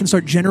over there so we can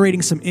start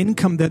generating some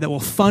income there that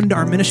will fund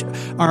our mission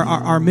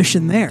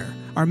there,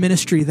 our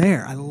ministry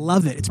there. I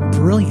love it. It's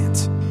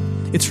brilliant.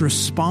 It's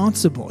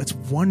responsible. It's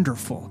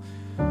wonderful.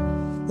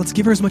 Let's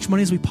give her as much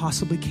money as we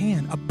possibly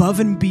can, above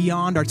and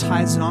beyond our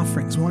tithes and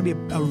offerings. We want to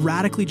be a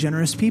radically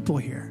generous people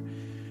here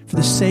for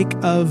the sake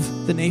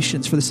of the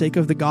nations, for the sake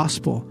of the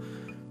gospel.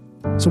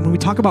 So when we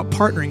talk about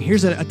partnering,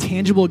 here's a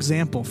tangible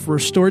example for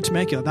Restored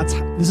Temecula.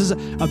 This is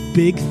a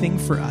big thing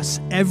for us.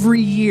 Every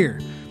year,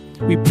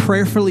 we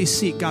prayerfully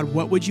seek, God,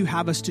 what would you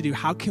have us to do?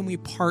 How can we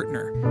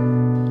partner?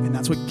 And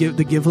that's what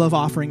the Give Love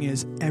offering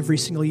is every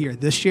single year.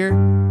 This year,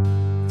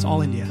 it's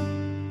all India.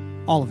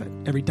 All of it,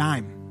 every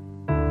dime.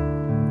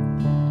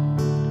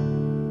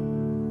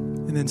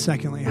 And then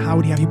secondly, how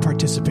would he have you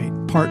participate?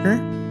 Partner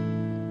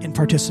and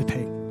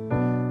participate.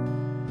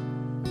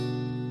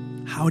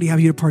 How would he have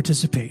you to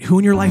participate? Who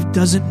in your life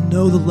doesn't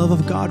know the love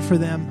of God for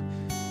them?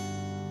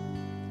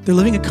 They're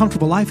living a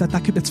comfortable life.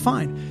 That's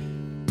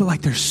fine. But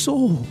like their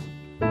soul,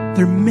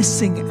 they're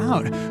missing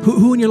out.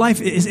 Who in your life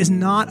is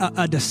not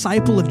a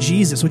disciple of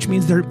Jesus, which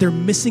means they're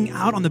missing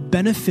out on the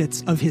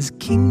benefits of his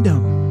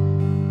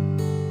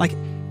kingdom. Like,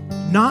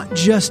 not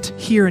just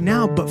here and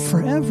now, but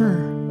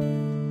forever.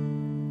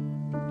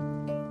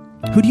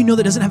 Who do you know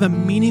that doesn't have a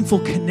meaningful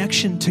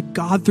connection to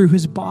God through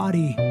his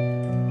body,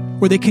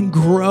 where they can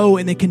grow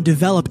and they can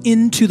develop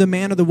into the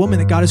man or the woman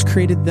that God has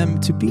created them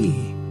to be?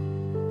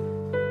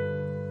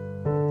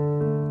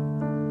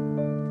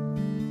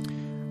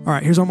 All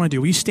right, here's what I'm going to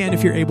do. Will you stand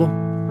if you're able?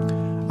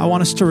 I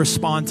want us to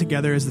respond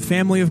together as the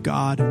family of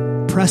God,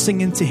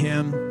 pressing into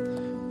him.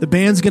 The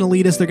band's going to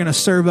lead us. They're going to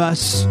serve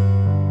us.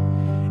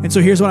 And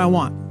so here's what I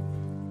want.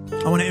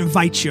 I want to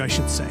invite you, I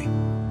should say.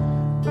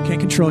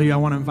 Can't control you. I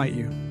want to invite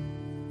you.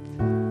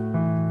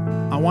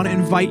 I want to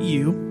invite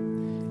you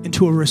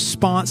into a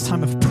response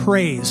time of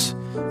praise,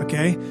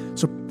 okay?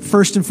 So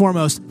first and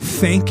foremost,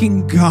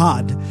 thanking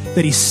God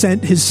that he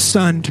sent his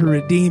son to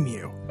redeem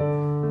you.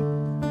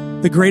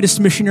 The greatest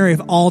missionary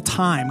of all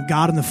time,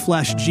 God in the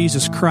flesh,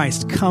 Jesus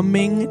Christ,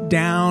 coming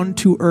down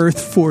to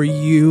earth for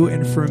you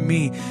and for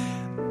me.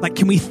 Like,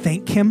 can we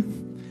thank him?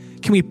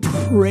 Can we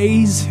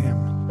praise him?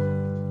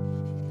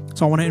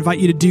 So I want to invite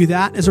you to do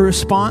that as a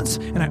response.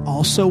 And I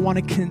also want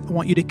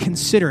you to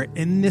consider it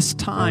in this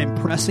time,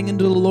 pressing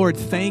into the Lord,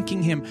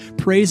 thanking him,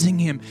 praising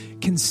him,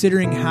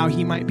 considering how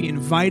he might be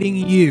inviting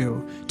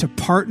you to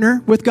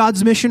partner with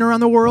God's mission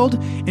around the world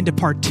and to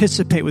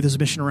participate with his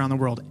mission around the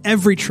world.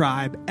 Every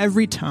tribe,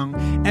 every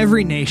tongue,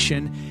 every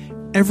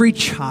nation, every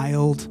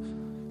child,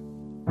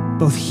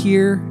 both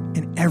here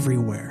and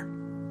everywhere.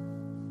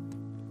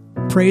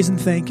 Praise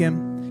and thank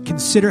him.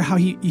 Consider how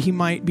he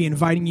might be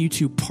inviting you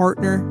to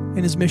partner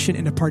in his mission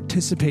and to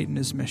participate in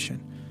his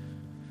mission.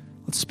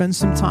 Let's spend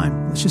some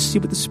time. Let's just see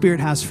what the Spirit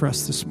has for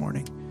us this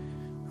morning.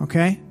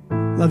 Okay?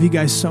 Love you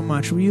guys so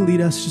much. Will you lead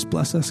us? Just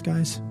bless us,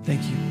 guys.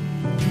 Thank you.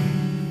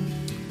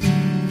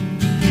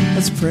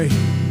 Let's pray.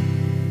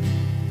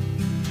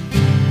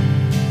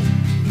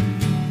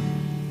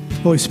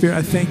 Holy Spirit,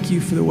 I thank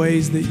you for the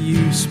ways that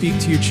you speak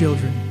to your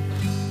children,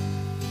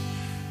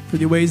 for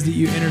the ways that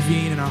you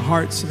intervene in our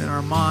hearts and in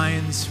our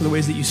minds, for the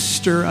ways that you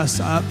stir us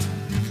up.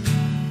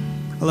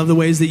 I love the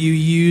ways that you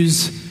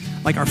use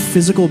like our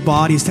physical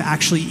bodies to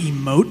actually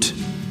emote,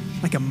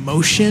 like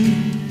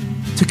emotion,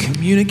 to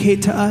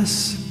communicate to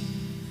us,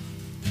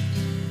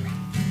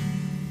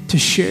 to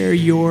share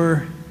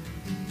your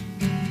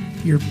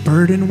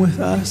burden with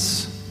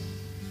us.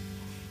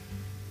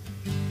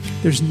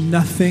 There's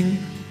nothing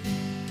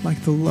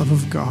like the love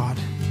of God.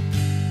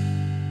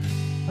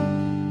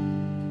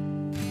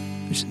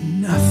 There's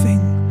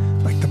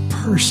nothing like the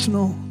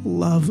personal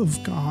love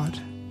of God.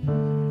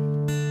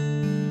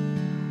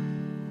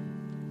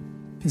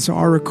 And so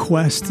our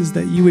request is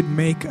that you would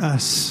make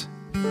us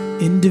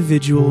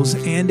individuals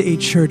and a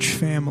church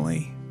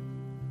family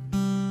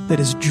that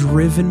is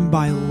driven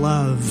by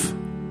love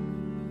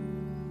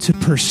to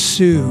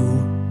pursue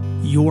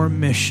your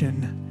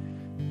mission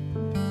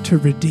to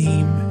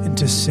redeem and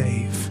to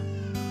save.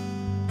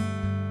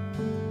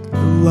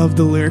 I love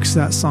the lyrics of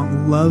that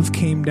song. Love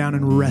came down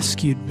and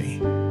rescued me.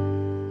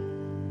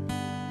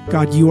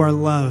 God, you are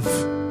love.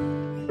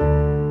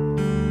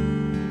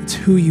 It's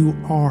who you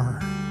are.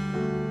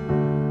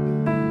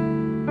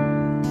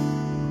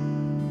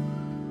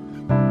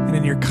 And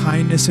in your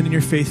kindness and in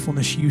your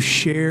faithfulness, you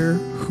share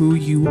who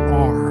you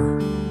are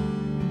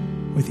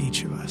with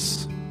each of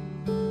us.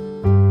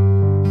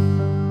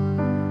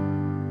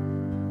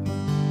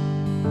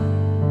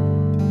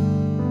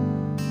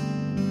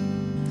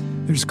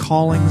 There's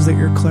callings that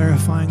you're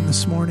clarifying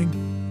this morning.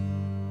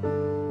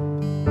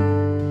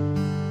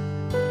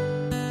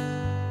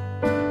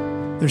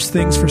 There's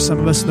things for some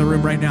of us in the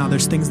room right now.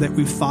 There's things that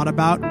we've thought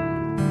about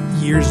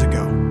years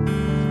ago.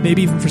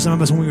 Maybe even for some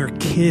of us when we were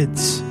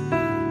kids.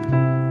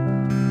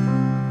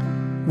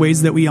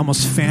 Ways that we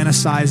almost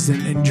fantasized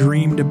and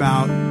dreamed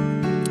about,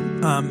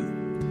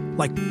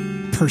 like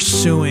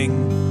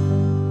pursuing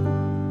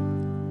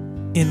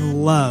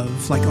in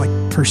love, like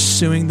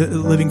pursuing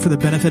living for the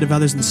benefit of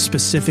others in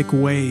specific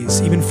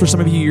ways. Even for some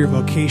of you, your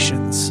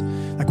vocations,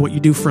 like what you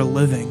do for a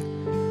living.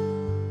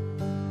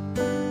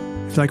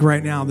 I feel like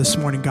right now, this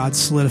morning, God's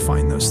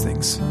solidifying those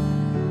things.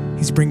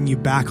 He's bringing you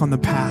back on the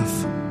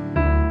path.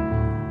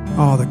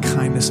 Oh, the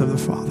kindness of the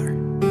Father.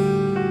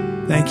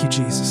 Thank you,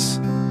 Jesus.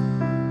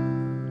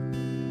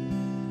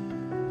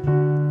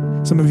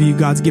 Some of you,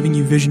 God's giving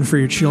you vision for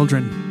your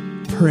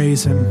children.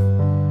 Praise him.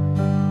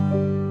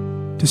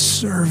 To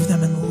serve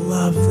them and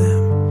love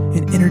them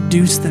and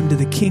introduce them to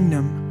the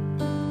kingdom.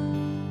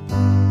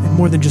 And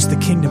more than just the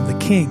kingdom, the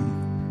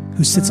King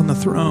who sits on the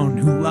throne,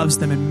 who loves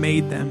them and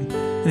made them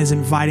and is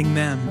inviting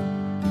them.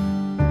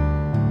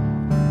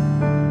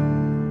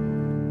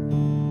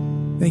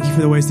 Thank you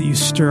for the ways that you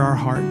stir our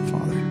heart,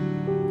 Father.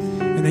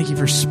 And thank you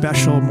for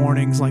special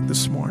mornings like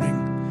this morning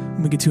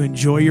when we get to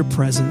enjoy your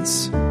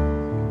presence.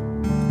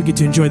 We get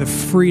to enjoy the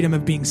freedom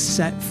of being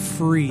set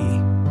free.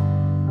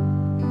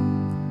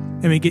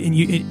 And we get in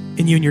you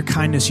and your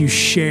kindness, you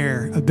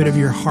share a bit of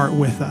your heart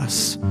with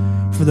us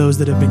for those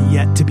that have been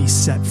yet to be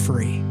set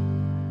free.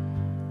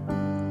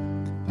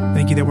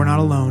 Thank you that we're not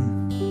alone.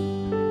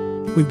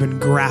 We've been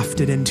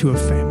grafted into a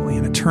family,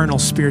 an eternal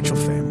spiritual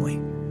family.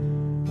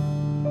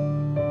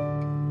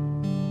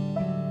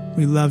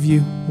 We love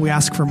you. We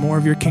ask for more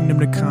of your kingdom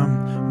to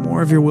come,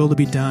 more of your will to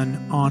be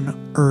done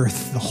on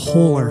earth, the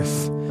whole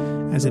earth,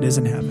 as it is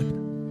in heaven.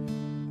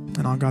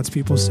 And all God's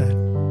people said,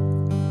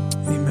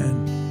 amen.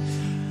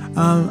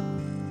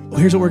 Well,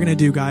 here's what we're going to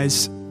do,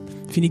 guys.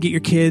 If you need to get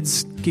your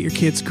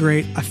kids,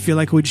 great. I feel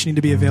like we just need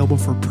to be available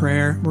for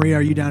prayer. Maria,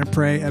 are you down to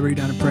pray? Ever, are you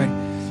down to pray?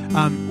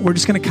 We're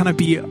just going to kind of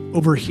be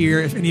over here.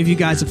 If any of you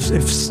guys,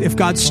 if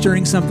God's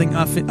stirring something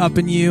up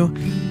in you,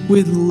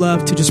 we'd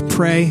love to just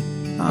pray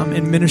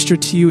and minister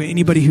to you,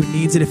 anybody who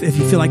needs it. If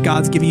you feel like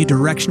God's giving you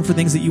direction for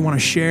things that you want to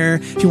share,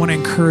 if you want to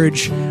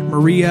encourage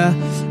Maria,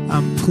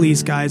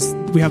 please, guys,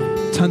 we have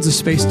tons of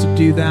space to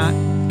do that.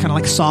 Kind of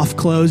like soft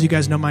close. You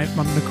guys know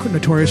I'm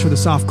notorious for the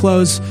soft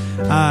close.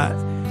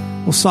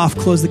 We'll soft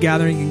close the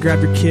gathering. You can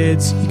grab your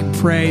kids. You can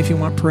pray if you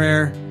want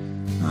prayer.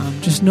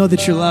 Just know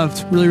that you're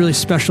loved. Really, really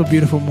special,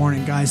 beautiful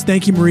morning, guys.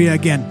 Thank you, Maria,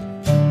 again.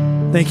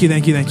 Thank you,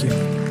 thank you, thank you.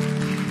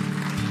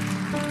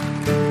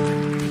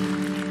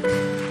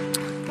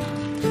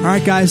 All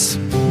right, guys,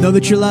 know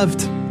that you're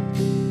loved.